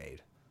memory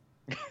made.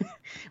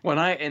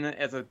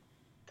 As a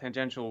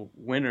tangential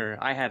winner,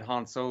 I had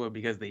Han Solo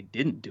because they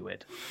didn't do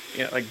it,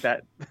 like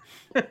that.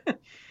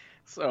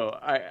 So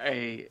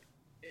I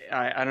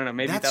don't know.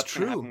 Maybe that's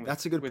true.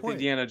 That's a good point. With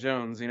Indiana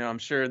Jones, I'm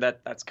sure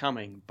that's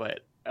coming,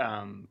 but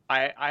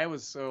I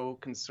was so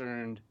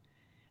concerned.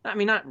 I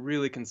mean, not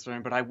really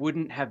concerned, but I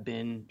wouldn't have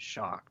been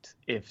shocked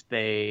if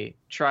they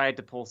tried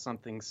to pull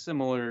something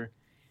similar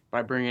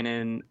by bringing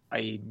in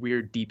a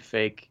weird deep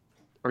fake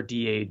or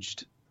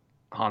de-aged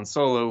Han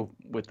Solo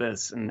with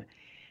this. And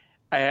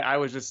I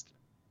was just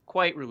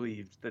quite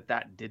relieved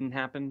that didn't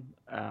happen.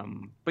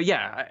 But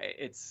yeah,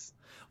 it's...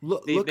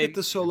 Look at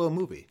the Solo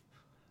movie.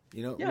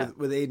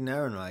 With Aiden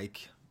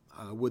Ehrenreich,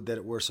 would that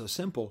it were so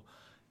simple.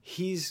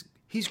 He's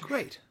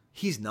great.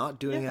 He's not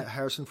doing a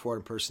Harrison Ford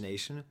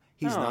impersonation.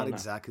 He's not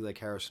exactly like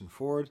Harrison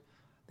Ford.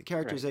 The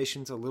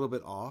characterization's a little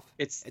bit off.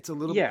 It's a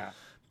little bit...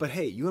 But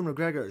hey, Ewan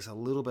McGregor is a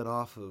little bit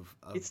off of...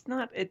 It's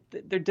not...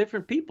 they're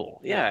different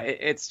people. Yeah,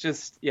 it's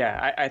just...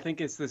 Yeah, I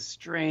think it's this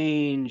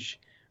strange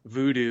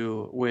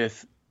voodoo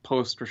with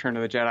post-Return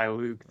of the Jedi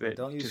Luke that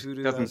don't use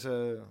voodoo as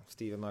a...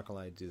 Steve, I'm not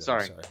going to do that.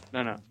 Sorry.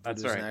 No,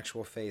 that's all right. It's an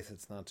actual faith.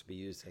 It's not to be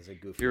used as a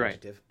goofy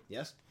adjective.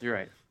 Yes? You're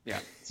right. Yeah,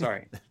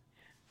 sorry.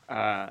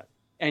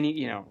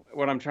 And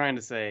what I'm trying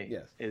to say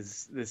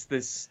is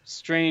this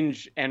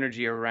strange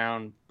energy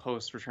around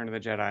post Return of the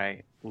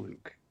Jedi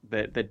Luke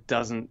that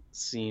doesn't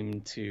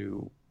seem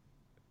to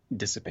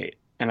dissipate.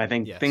 And I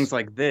think things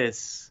like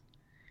this,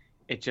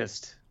 it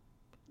just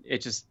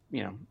it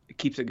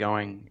keeps it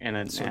going.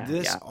 And so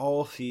this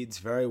all feeds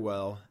very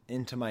well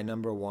into my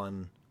number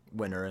one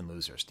winner and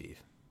loser, Steve.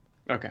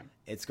 Okay.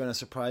 It's going to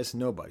surprise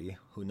nobody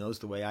who knows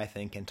the way I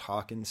think and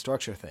talk and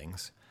structure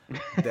things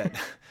that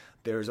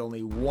there's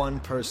only one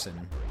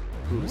person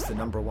who is the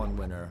number one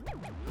winner,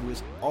 who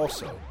is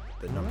also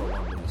the number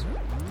one loser.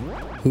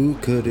 Who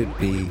could it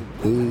be?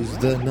 Who's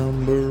the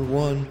number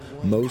one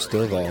most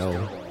of all?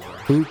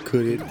 Who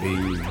could it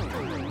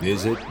be?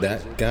 Is it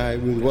that guy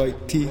with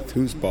white teeth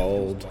who's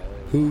bald?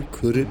 Who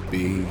could it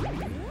be?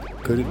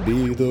 Could it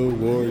be the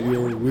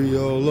warrior we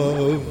all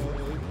love?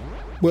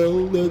 Well,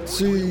 let's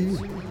see.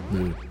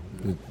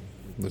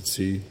 Let's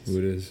see who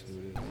it is.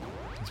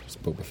 It's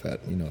Boba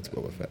Fett. It's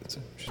Boba Fett.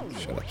 So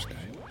shut up, Skye.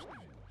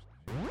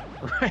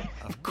 Right.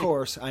 Of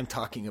course, I'm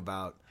talking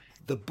about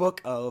the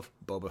book of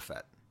Boba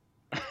Fett.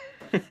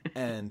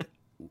 And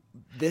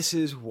this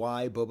is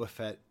why Boba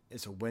Fett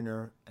is a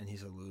winner and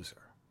he's a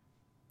loser.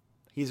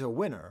 He's a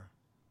winner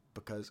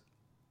because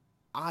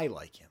I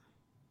like him.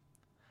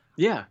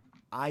 Yeah.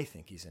 I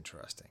think he's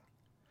interesting.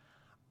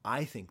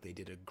 I think they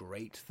did a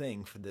great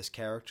thing for this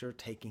character,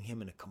 taking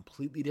him in a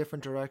completely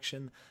different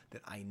direction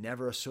that I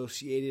never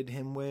associated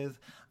him with.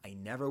 I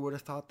never would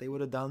have thought they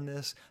would have done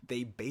this.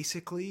 They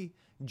basically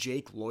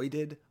Jake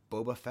Lloyded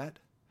Boba Fett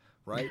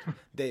right?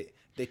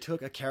 They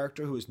took a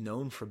character who was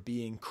known for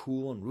being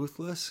cool and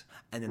ruthless,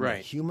 and then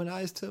they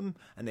humanized him,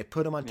 and they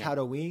put him on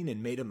Tatooine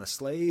and made him a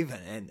slave,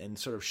 and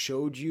sort of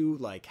showed you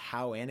like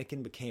how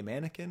Anakin became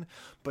Anakin.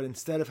 But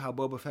instead of how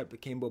Boba Fett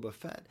became Boba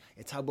Fett,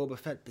 it's how Boba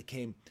Fett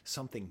became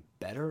something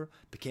better,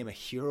 became a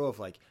hero of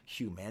like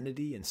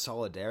humanity and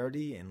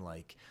solidarity and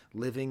like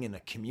living in a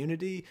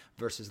community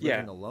versus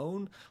living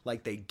alone.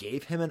 Like they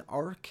gave him an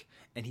arc,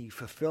 and he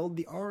fulfilled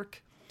the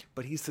arc,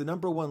 but he's the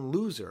number one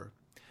loser.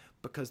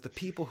 Because the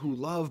people who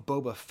love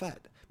Boba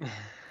Fett,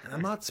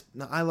 and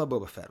I love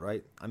Boba Fett,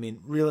 right? I mean,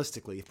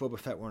 realistically, if Boba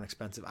Fett weren't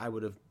expensive, I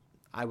would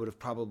have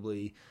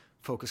probably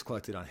focus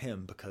collected on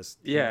him because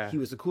he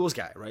was the coolest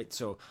guy, right?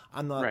 So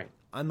I'm not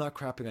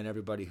crapping on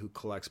everybody who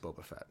collects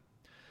Boba Fett.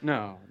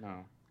 No.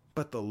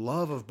 But the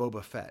love of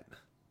Boba Fett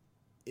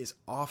is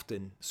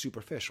often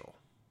superficial,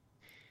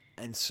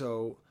 and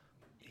so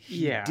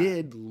he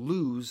did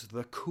lose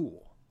the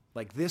cool.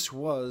 Like this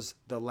was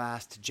the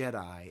Last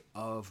Jedi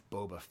of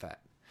Boba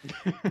Fett.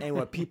 And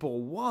what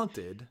people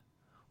wanted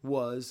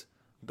was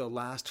the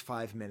last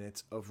 5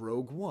 minutes of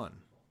Rogue One,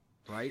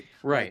 right?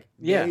 Right.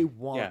 Like, they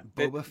want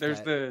Boba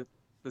Fett. There's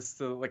this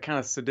like kind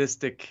of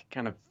sadistic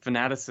kind of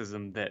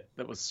fanaticism that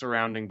was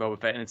surrounding Boba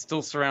Fett, and it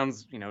still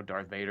surrounds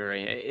Darth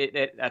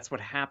Vader. That's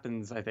what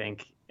happens, I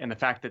think, and the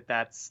fact that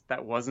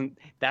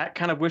that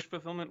kind of wish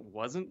fulfillment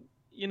wasn't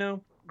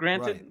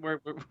granted.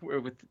 Where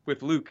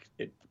with Luke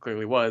it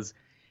clearly was.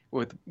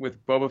 With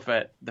Boba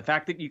Fett, the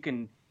fact that you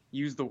can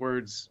use the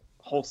words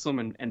wholesome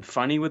and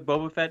funny with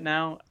Boba Fett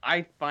now,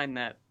 I find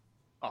that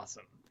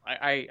awesome.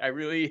 I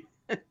really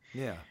I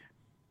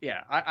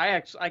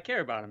care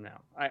about him now.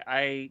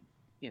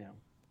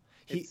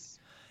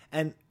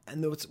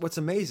 What's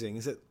amazing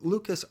is that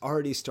Lucas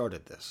already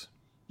started this.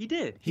 He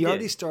did. He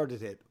already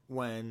started it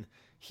when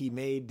he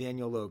made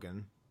Daniel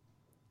Logan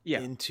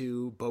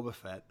into Boba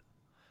Fett,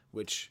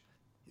 which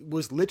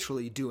was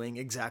literally doing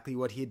exactly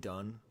what he had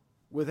done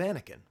with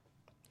Anakin.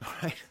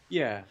 Right?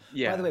 Yeah.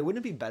 By the way,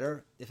 wouldn't it be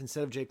better if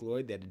instead of Jake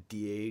Lloyd, they had a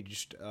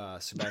de-aged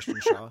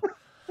Sebastian Shaw?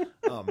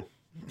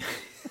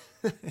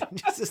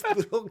 Just this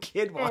little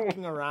kid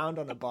walking around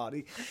on a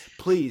body.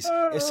 Please,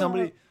 if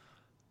somebody...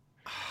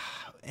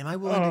 Am I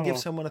willing to give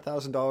someone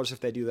 $1,000 if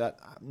they do that?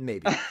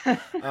 Maybe.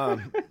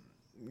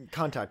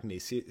 Contact me.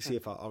 See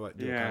if I'll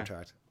do a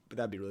contract. But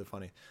that'd be really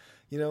funny.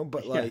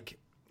 But like,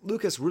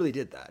 Lucas really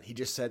did that. He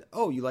just said,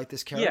 oh, you like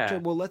this character?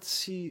 Well, let's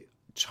see...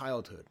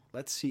 childhood.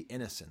 Let's see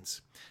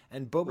innocence.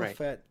 And Boba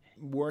Fett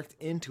worked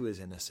into his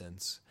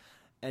innocence,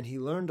 and he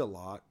learned a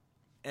lot,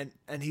 and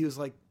he was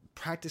like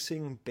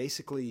practicing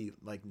basically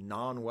like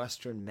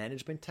non-Western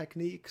management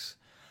techniques,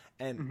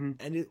 and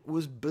it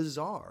was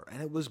bizarre,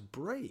 and it was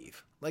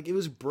brave. Like it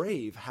was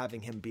brave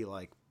having him be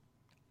like,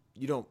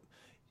 you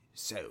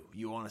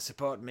want to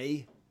support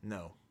me?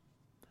 No.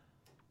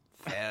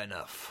 Fair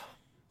enough.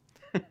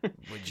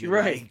 Would you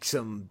like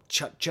some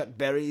chut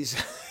berries?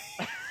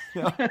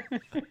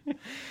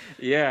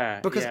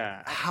 Because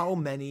how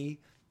many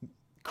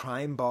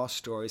crime boss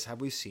stories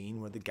have we seen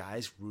where the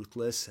guy's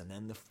ruthless, and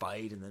then the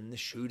fight, and then the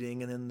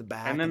shooting, and then the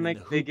back, and then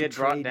they get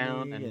brought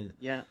down, and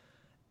it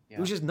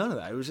was just none of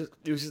that.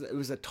 It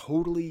was a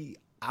totally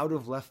out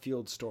of left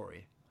field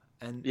story,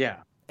 and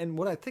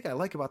what I think I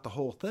like about the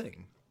whole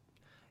thing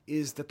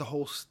is that the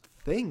whole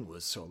thing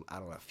was so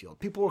out of left field.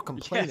 People were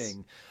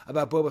complaining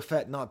about Boba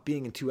Fett not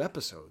being in 2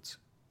 episodes,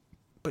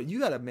 but you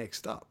got it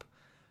mixed up.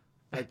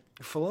 Like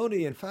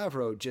Filoni and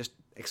Favreau just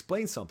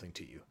explain something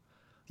to you.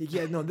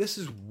 This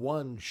is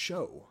one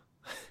show.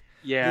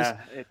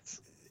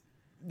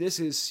 This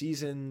is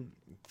season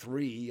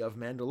 3 of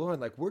Mandalorian.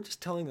 Like we're just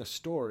telling a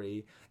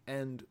story,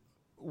 and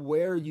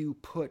where you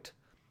put,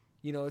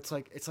 it's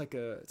like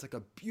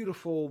a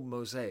beautiful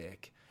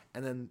mosaic,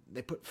 and then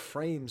they put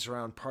frames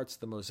around parts of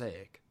the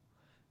mosaic,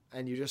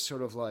 and you just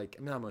sort of like,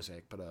 not a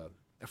mosaic, but a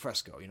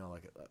fresco.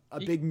 Like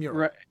a big mural.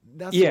 Right.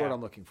 That's the word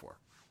I'm looking for.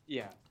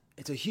 Yeah.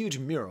 It's a huge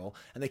mural,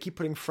 and they keep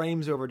putting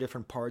frames over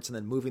different parts and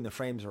then moving the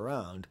frames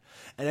around.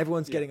 And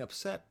everyone's getting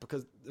upset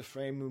because the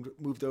frame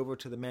moved over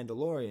to the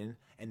Mandalorian,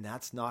 and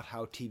that's not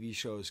how TV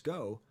shows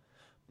go.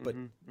 But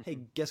hey,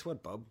 guess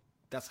what, bub?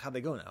 That's how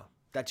they go now.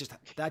 That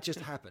just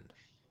happened.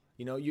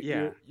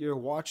 You're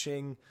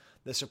watching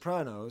The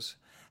Sopranos,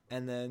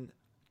 and then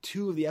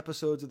 2 of the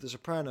episodes of The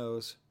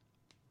Sopranos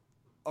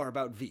are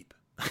about Veep.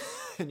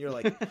 And you're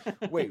like,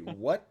 wait,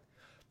 what?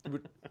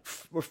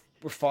 We're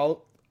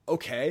follow...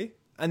 Okay.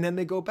 And then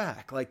they go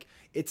back. Like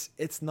it's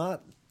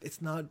not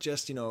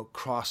just,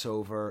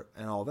 crossover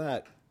and all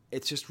that.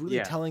 It's just really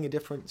telling a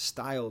different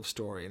style of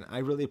story, and I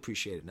really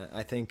appreciate it. And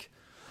I think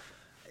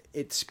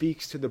it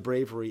speaks to the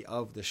bravery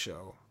of the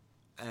show.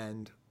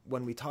 And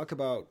when we talk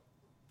about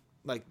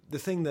like the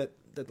thing that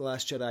The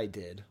Last Jedi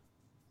did,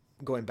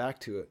 going back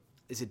to it,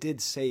 is it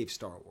did save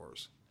Star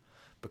Wars.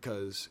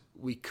 Because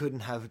we couldn't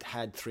have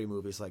had 3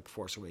 movies like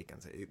Force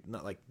Awakens.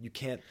 Not like you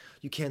can't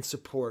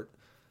support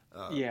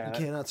you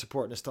cannot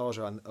support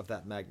nostalgia of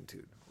that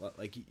magnitude.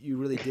 Like you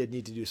really did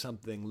need to do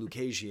something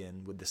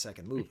Lucasian with the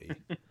second movie.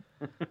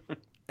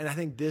 And I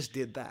think this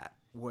did that,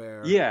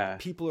 where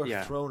people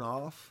are thrown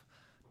off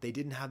They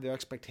didn't have their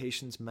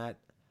expectations met.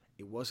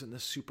 It wasn't a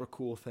super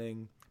cool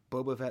thing.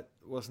 Boba Fett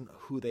wasn't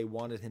who they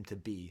wanted him to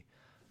be.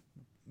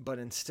 But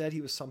instead,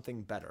 he was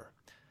something better.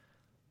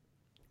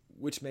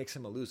 Which makes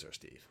him a loser,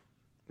 Steve.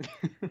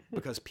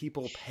 Because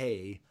people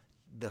pay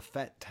the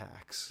Fett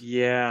tax.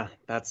 Yeah,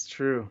 that's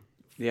true.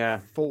 Yeah.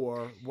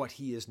 For what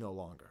he is no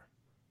longer.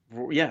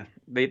 Yeah,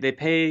 they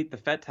pay the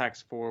Fett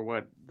tax for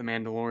what the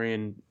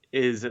Mandalorian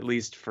is, at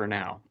least for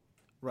now.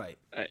 Right.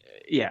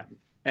 Yeah.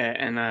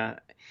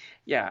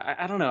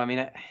 I don't know. I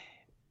mean,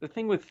 the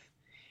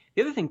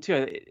other thing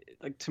too,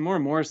 like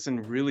Tamora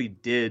Morrison really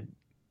did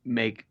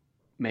make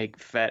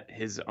Fett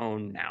his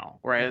own now.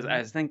 Whereas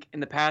I think in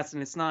the past,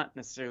 and it's not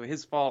necessarily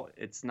his fault,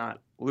 it's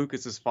not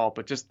Lucas's fault,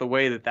 but just the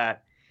way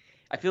that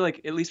I feel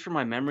like, at least from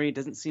my memory, it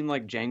doesn't seem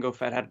like Jango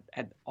Fett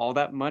had all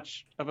that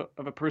much of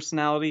a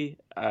personality.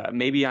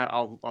 Maybe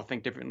I'll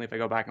think differently if I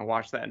go back and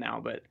watch that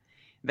now. But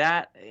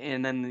that,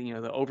 and then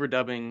the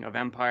overdubbing of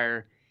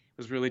Empire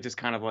was really just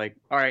kind of like,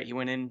 all right, he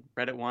went in,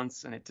 read it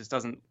once, and it just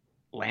doesn't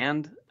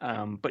land.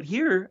 But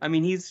here, I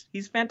mean, he's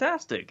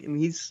fantastic, and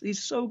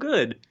he's so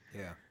good.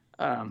 Yeah.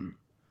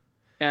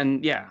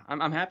 And yeah,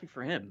 I'm happy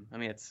for him. I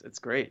mean, it's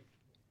great.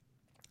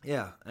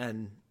 Yeah,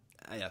 and.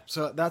 Yeah,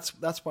 so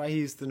that's why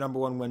he's the number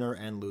one winner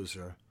and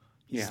loser.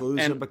 He's the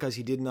loser because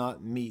he did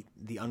not meet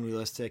the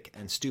unrealistic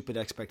and stupid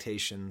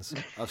expectations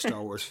of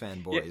Star Wars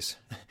fanboys.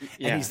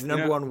 And he's the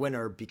number one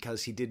winner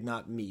because he did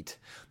not meet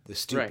the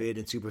stupid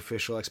and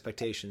superficial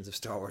expectations of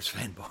Star Wars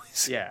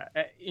fanboys. Yeah,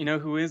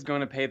 who is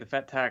going to pay the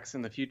Fett tax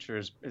in the future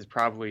is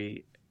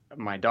probably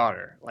my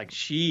daughter. Like,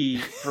 she,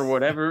 for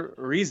whatever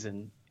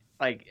reason,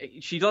 like,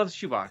 she loves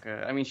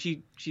Chewbacca. I mean,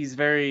 she's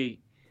very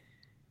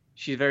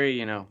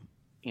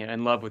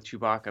in love with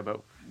Chewbacca, but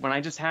when I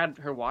just had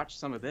her watch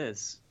some of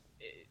this,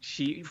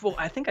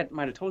 I think I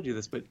might have told you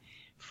this, but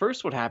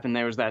first what happened,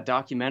 there was that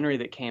documentary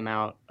that came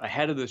out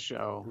ahead of the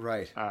show.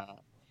 Right.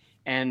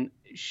 And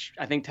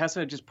I think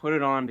Tessa just put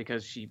it on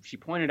because she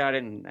pointed at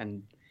it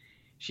and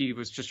she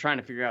was just trying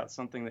to figure out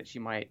something that she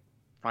might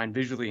find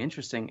visually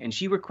interesting. And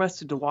she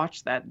requested to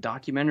watch that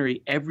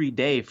documentary every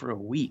day for a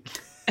week,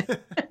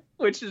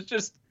 which is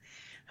just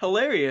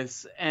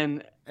hilarious.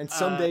 And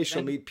someday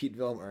she'll meet Pete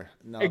Vilmer.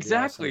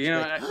 Exactly.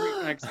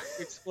 I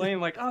explain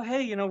like, oh,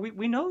 hey,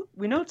 we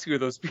know two of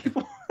those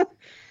people.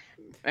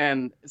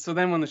 And so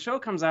then when the show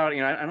comes out,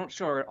 I don't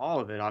show her all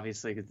of it,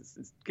 obviously, because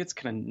it gets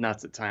kind of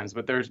nuts at times.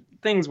 But there's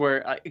things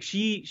where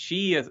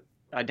she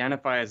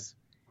identifies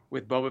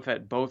with Boba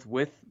Fett, both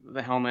with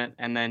the helmet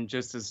and then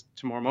just as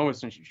Tamora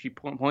Morrison, she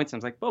points and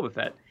is like, Boba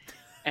Fett.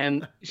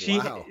 And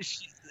wow.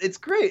 It's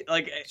great.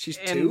 Like, she's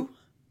two?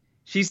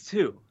 She's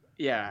two.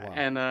 Yeah. Wow.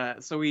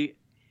 And so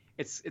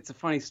it's a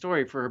funny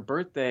story. For her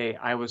birthday,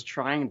 I was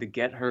trying to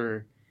get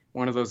her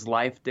one of those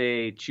Life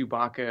Day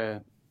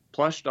Chewbacca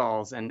plush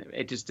dolls, and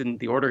it just didn't.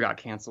 The order got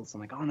canceled. So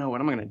I'm like, oh no,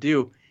 what am I gonna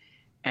do?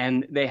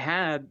 And they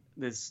had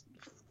this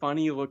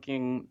funny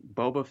looking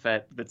Boba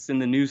Fett that's in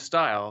the new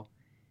style,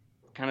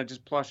 kind of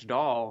just plush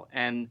doll,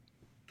 and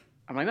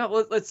I'm like,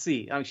 oh, let's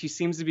see. She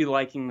seems to be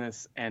liking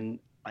this, and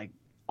like,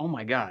 oh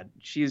my god,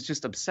 she is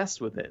just obsessed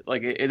with it.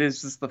 Like, it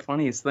is just the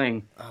funniest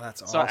thing. Oh,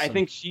 that's awesome. So I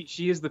think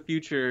she is the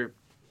future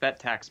Fett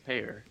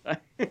taxpayer.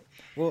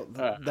 Well,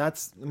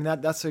 that's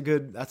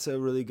a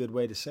really good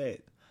way to say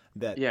it.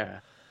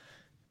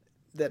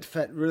 That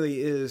Fett really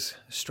is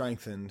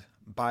strengthened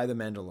by the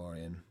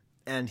Mandalorian,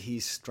 and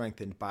he's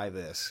strengthened by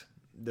this,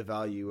 the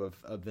value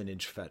of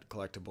vintage Fett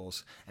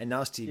collectibles. And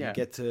now, Steve, you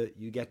get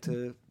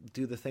to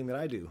do the thing that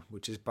I do,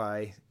 which is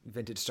buy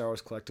vintage Star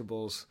Wars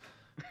collectibles,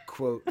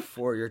 quote,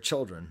 for your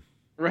children.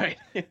 Right.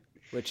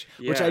 Which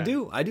I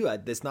do.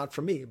 It's not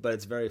for me, but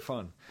it's very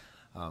fun.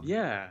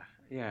 Yeah.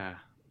 You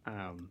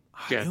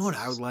know what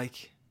I would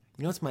like?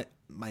 It's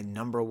my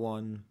number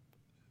one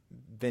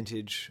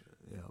vintage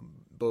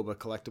Boba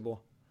collectible?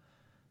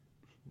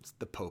 It's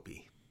the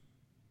Popey.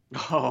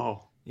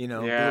 Oh.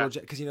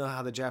 Because you know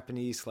how the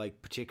Japanese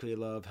particularly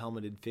love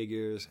helmeted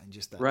figures and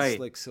just that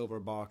slick silver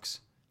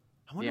box.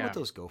 I wonder what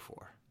those go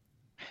for.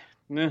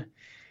 Nah.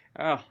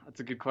 Oh,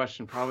 that's a good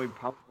question. Probably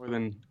more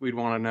than we'd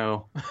want to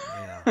know.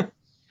 Yeah.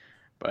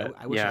 But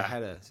I wish I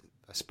had a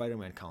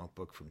Spider-Man comic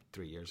book from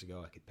 3 years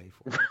ago I could pay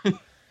for.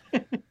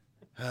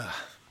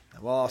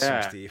 Well,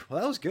 awesome, Steve. Well,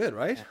 that was good,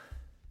 right?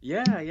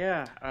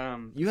 Yeah.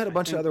 You had a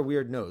bunch of other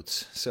weird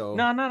notes, so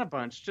no, not a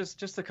bunch,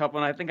 just a couple.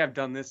 And I think I've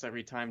done this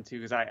every time too,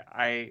 because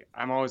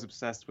I'm always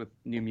obsessed with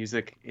new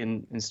music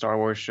in Star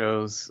Wars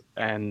shows,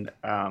 and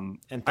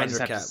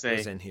Thundercat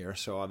was in here,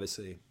 so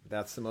obviously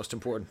that's the most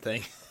important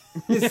thing.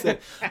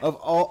 of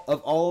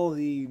all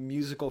the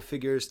musical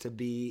figures to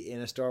be in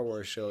a Star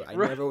Wars show, I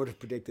never would have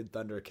predicted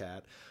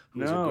Thundercat,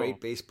 who's a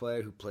great bass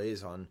player who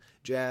plays on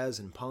jazz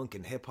and punk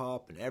and hip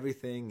hop and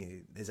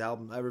everything. His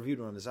album, I reviewed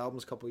one of his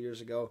albums a couple of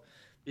years ago.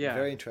 Yeah,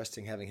 very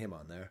interesting having him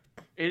on there.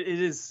 It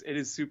is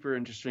super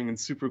interesting and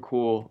super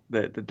cool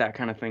that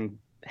kind of thing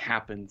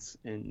happens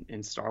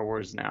in Star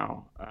Wars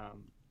now.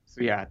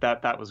 So yeah,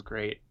 that was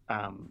great.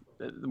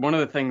 One of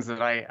the things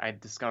that I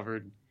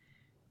discovered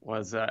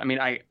was,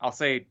 I'll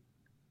say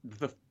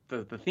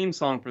the theme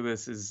song for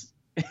this is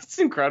It's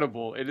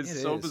incredible. It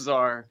is so is.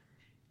 bizarre,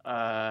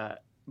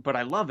 but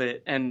I love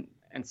it, and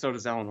so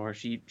does Eleanor.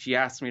 She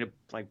asked me to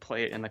like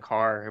play it in the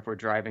car if we're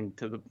driving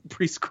to the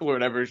preschool or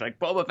whatever. She's like,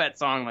 Boba Fett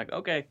song. I'm like,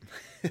 okay,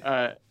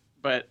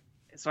 but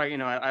so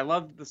I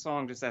loved the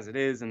song just as it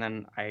is, and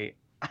then I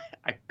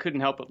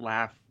couldn't help but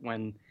laugh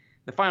when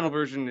the final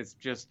version is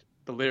just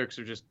the lyrics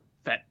are just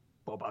Fett,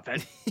 Boba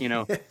Fett.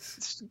 Yes.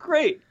 It's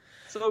great,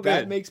 so good.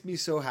 That makes me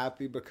so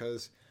happy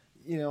because,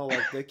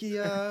 like the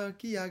Kia,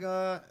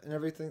 Kiaga, and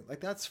everything, like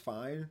that's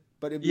fine.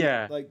 But it'd be,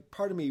 like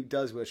part of me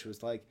does wish it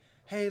was like,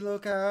 hey,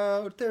 look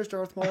out, there's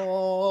Darth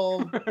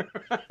Maul.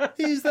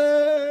 He's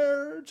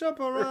there, jump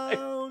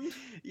around. Right.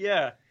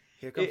 Yeah.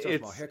 Here comes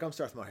Darth Maul, here comes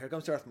Darth Maul, here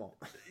comes Darth Maul.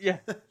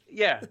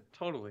 Yeah,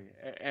 totally.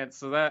 And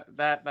so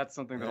that's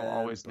something that'll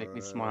always make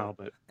me smile.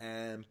 But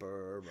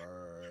Emperor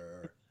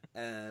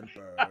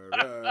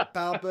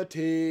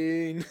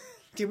Palpatine.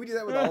 Did we do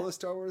that with all the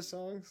Star Wars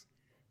songs?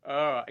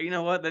 You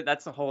know what?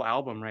 That's the whole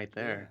album right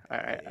there.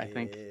 I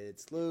think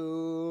it's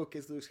Luke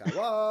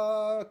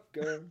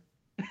Skywalker.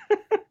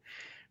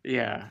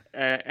 Yeah,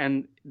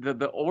 and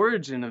the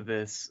origin of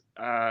this.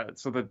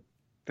 So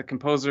the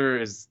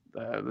composer is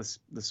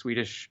the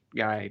Swedish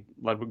guy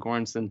Ludwig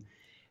Göransson.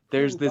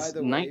 There's this. By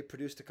the way,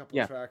 produced a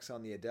couple tracks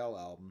on the Adele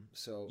album.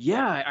 So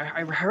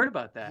I heard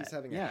about that. He's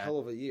having a hell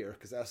of a year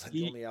because that's like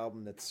the only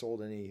album that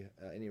sold any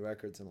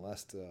records in the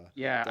last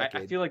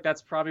decade. I feel like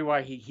that's probably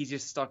why he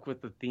just stuck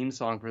with the theme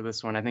song for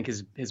this one. I think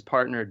his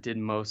partner did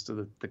most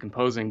of the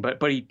composing,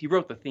 but he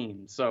wrote the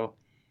theme. So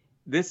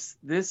this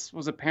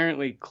was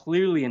apparently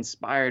clearly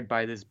inspired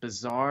by this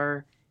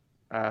bizarre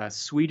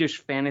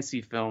Swedish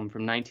fantasy film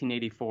from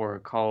 1984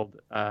 called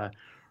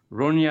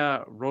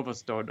Ronja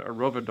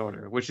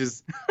Rovardotter, which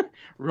is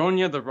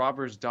Ronja the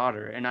Robber's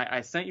Daughter. And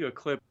I sent you a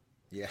clip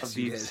of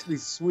these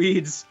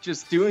Swedes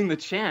just doing the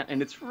chant,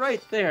 and it's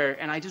right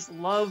there. And I just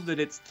love that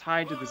it's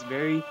tied to this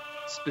very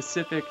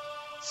specific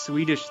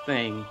Swedish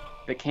thing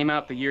that came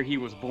out the year he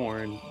was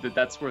born.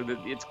 That's where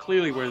it's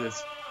clearly where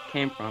this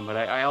came from. But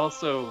I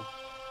also,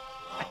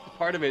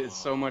 part of it is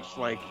so much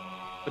like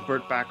the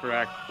Burt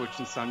Bacharach Butch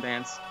and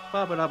Sundance,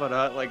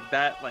 like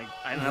that,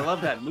 and I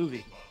love that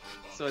movie.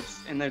 So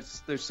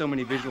there's so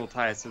many visual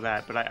ties to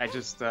that, but I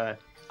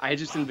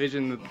just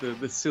envision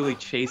the silly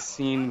chase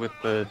scene with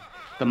the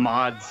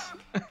mods,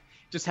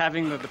 just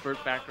having the Burt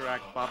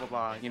Bacharach blah blah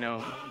blah,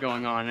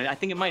 going on, and I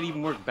think it might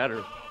even work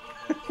better.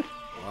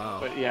 Wow.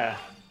 But yeah,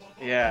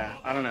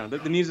 I don't know.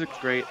 The music's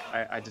great.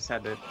 I just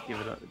had to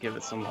give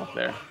it some love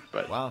there.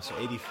 But wow, so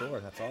 84,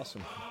 that's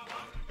awesome.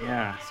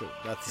 Yeah. So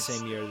that's the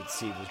same year that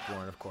Steve was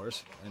born, of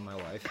course, and my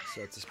wife.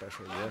 So it's a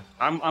special year.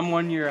 I'm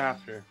 1 year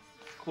after.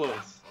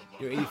 Close.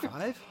 You're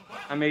 85?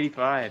 I'm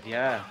 85.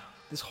 Yeah.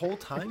 This whole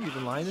time you've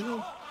been lying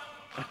to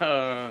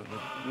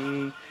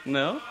them?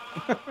 No.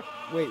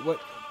 Wait,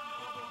 what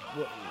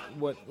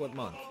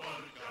month?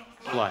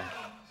 July.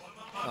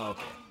 Oh,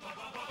 okay.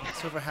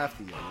 So for half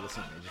the year, you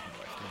listen to me, just my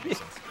wife. That makes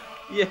sense.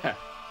 Yeah.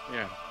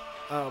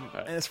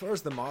 And as far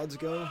as the mods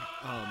go,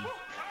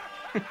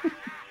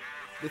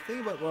 the thing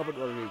about Robert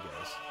Rodriguez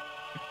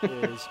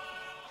is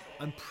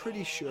I'm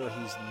pretty sure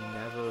he's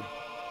never...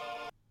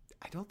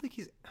 I don't think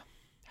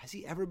has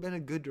he ever been a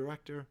good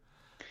director?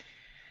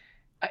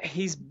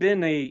 He's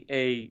been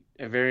a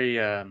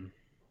very I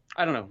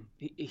don't know.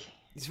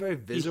 He's very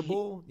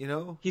visible,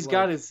 He's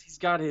got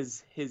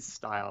his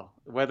style,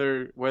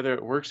 whether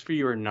it works for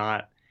you or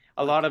not.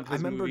 A lot of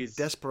his movies. I remember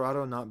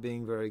Desperado not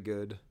being very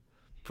good.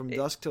 From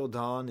Dusk Till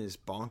Dawn is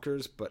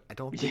bonkers, but I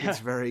don't think it's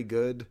very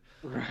good.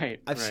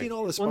 Right. I've seen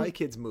all the Spy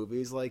Kids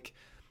movies. Like,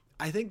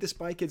 I think the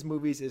Spy Kids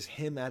movies is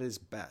him at his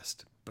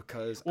best.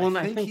 Because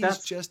I think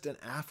he's just an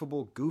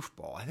affable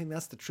goofball. I think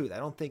that's the truth. I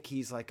don't think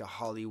he's like a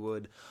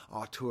Hollywood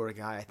auteur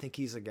guy. I think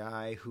he's a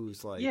guy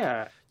who's like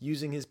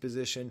using his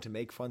position to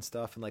make fun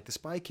stuff. And like the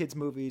Spy Kids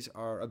movies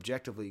are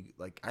objectively,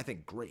 like, I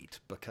think great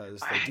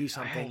because they do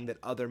something that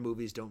other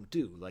movies don't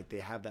do. Like they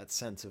have that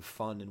sense of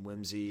fun and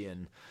whimsy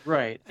and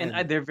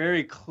and they're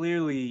very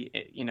clearly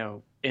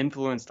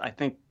influenced. I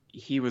think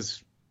he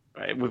was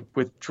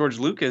with George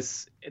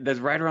Lucas. That's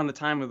right around the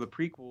time of the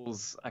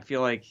prequels. I feel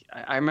like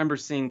I remember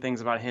seeing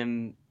things about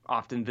him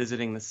often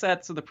visiting the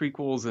sets of the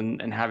prequels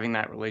and having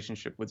that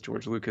relationship with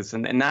George Lucas,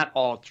 and that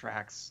all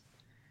tracks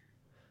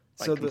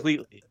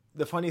completely.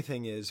 The funny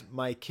thing is,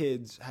 my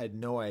kids had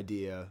no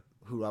idea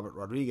who Robert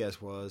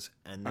Rodriguez was,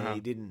 and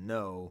they didn't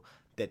know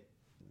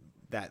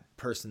that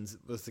person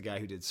was the guy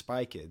who did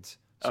Spy Kids.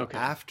 So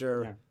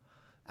after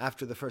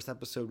the first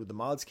episode with the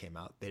mods came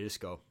out, they just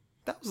go,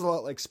 "That was a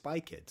lot like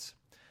Spy Kids."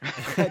 I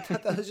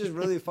thought that was just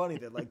really funny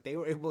that like they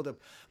were able to,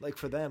 like,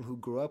 for them who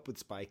grew up with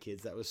Spy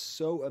Kids, that was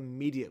so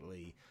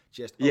immediately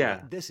just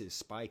this is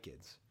Spy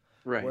Kids.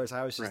 Right. Whereas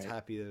I was just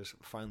happy there's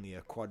finally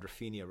a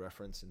Quadrophenia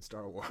reference in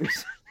Star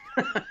Wars.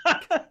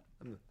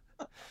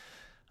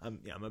 I'm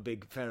a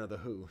big fan of the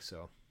Who,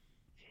 so.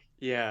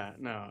 Yeah,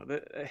 no,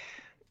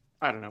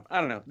 I don't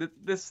know.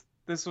 This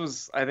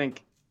was, I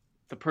think,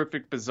 the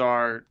perfect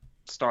bizarre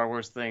Star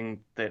Wars thing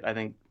that I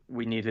think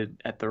we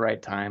needed at the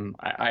right time.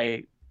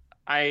 I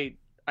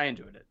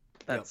enjoyed it.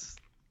 That's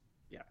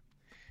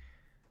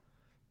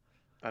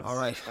All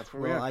right. That's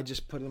where we are. I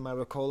just put in my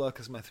Ricola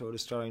because my throat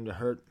is starting to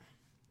hurt.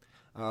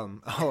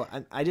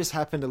 I just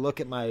happened to look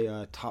at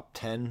my top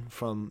 10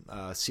 from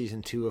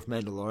season 2 of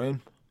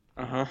Mandalorian.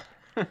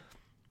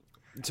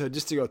 So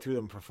just to go through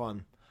them for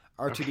fun.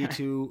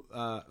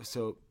 R2D2,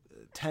 so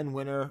 10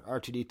 winner,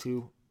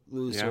 R2D2,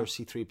 loser,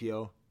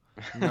 C-3PO.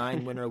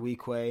 9 winner,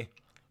 Weequay.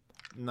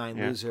 9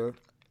 loser,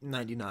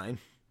 99.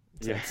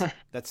 So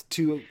that's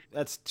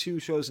two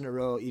shows in a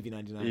row,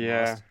 EV-99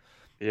 lost.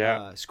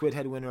 Yeah.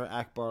 Squidhead winner,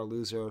 Akbar,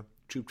 loser.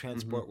 Troop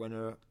Transport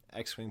winner,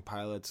 X-Wing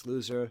Pilots,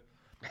 loser.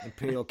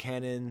 Imperial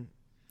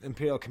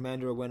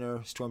Commander winner,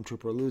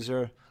 Stormtrooper,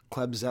 loser.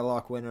 Kleb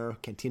Zelok winner,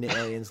 Cantina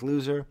Aliens,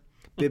 loser.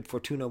 Bib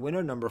Fortuna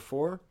winner, number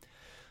 4.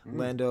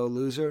 Lando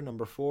loser,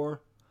 number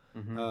 4.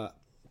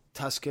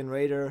 Tusken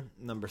Raider,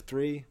 number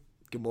 3.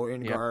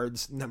 Gamorrean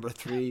Guards, number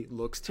 3,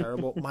 looks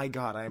terrible. My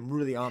God, I'm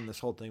really on this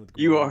whole thing with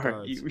Gamorrean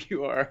Guards.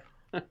 You are.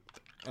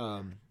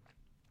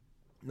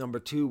 Number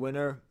 2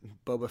 winner,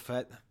 Boba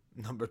Fett.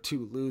 Number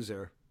 2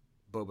 loser,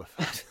 Boba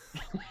Fett.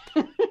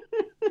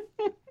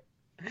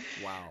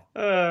 Wow.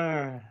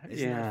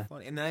 Isn't that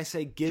funny? And then I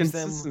say gives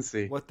them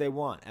what they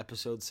want.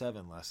 Episode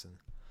 7 lesson.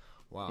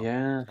 Wow.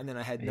 Yeah. And then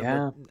I had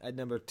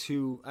number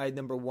 2. I had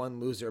number 1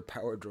 loser,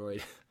 Power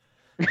Droid.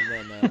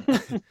 And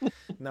then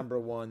number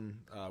 1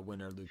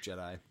 winner, Luke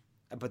Jedi.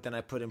 But then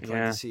I put in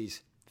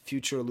parentheses,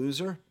 future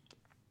loser.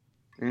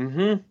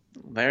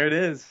 There it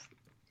is.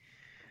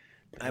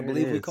 I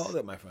believe we called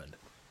it, my friend.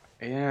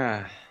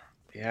 Yeah.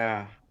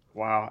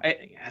 Wow.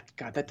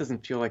 God, that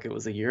doesn't feel like it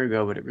was a year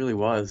ago, but it really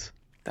was.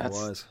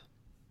 That's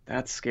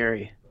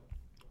scary.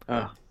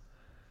 Oh,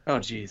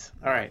 geez.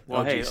 All right.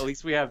 Well, at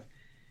least we've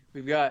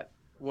got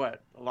a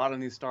lot of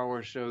new Star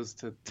Wars shows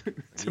to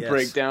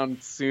break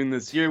down soon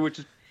this year, which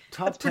is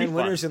top 10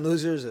 winners and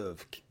losers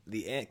of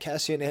the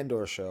Cassian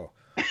Andor show.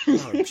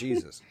 Oh,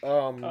 Jesus.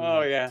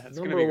 It's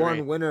number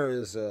 1 winner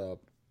is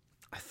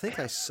I think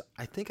I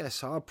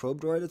saw a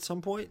probe droid at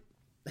some point.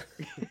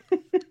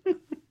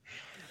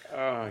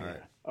 Right.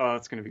 Oh,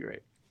 it's gonna be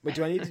great. But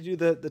do I need to do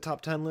the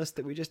top 10 list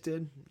that we just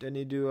did? Do I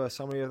need to do a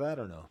summary of that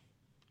or no?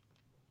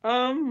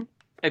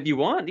 If you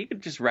want, you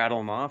could just rattle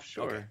them off.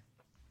 Sure. Okay.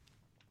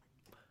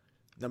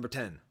 Number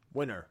 10,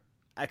 winner,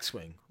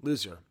 X-Wing,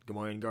 loser,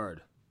 Gamorrean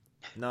Guard.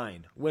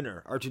 9,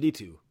 winner,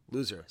 R2D2,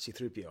 loser,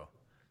 C-3PO.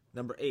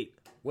 Number 8,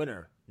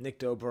 winner,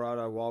 NIKTO,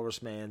 BARADA,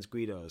 Walrus Mans,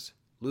 GREEDOs,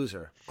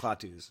 loser,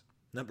 KLAATUS.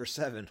 Number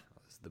 7,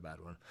 this is the bad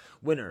one,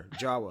 winner,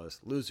 JAWAS,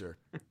 loser,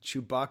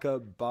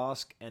 CHEWBACCA,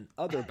 BOSSK, and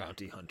other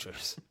bounty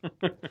hunters.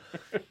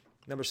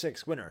 Number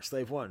 6, winner,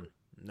 Slave 1.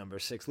 Number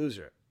 6,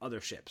 loser, other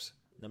ships.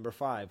 Number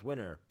 5,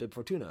 winner, Bib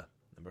Fortuna.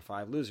 Number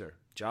 5, loser,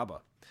 JABBA.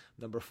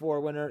 Number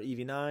 4, winner,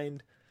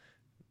 EV-88.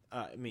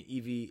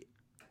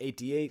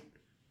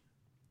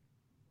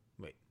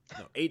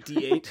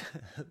 8D8.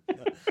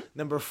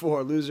 Number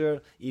 4,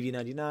 loser,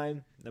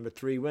 EV-99. Number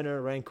 3,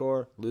 winner,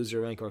 Rancor.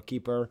 Loser, Rancor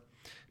Keeper.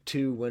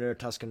 2, winner,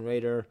 Tusken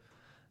Raider.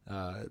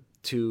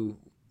 2,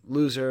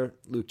 loser,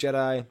 Luke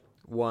Jedi.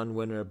 1,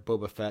 winner,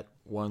 Boba Fett.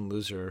 1,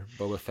 loser,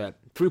 Boba Fett.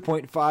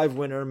 3.5,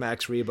 winner,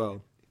 Max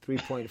Rebo.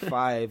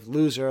 3.5,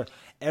 loser,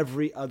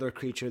 every other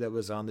creature that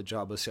was on the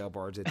Jabba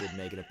sailboards that did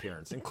make an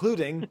appearance,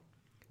 including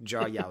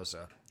Jar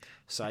Yowza,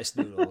 Sice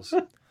Noodles,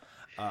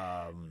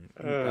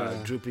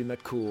 Droopy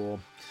McCool,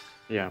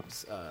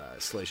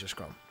 Salacious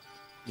Scrum.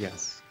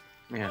 Yes.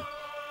 Yeah.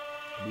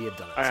 We have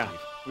done it,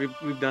 Steve.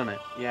 We've done it.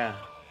 Yeah.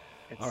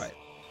 All right.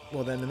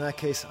 Well, then, in that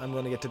case, I'm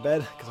going to get to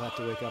bed because I have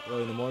to wake up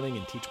early in the morning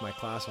and teach my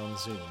class on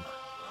Zoom.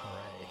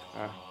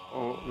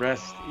 All right.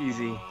 Rest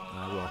easy.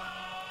 I will.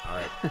 All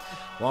right.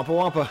 Wampa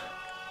Wampa.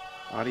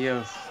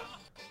 Adios.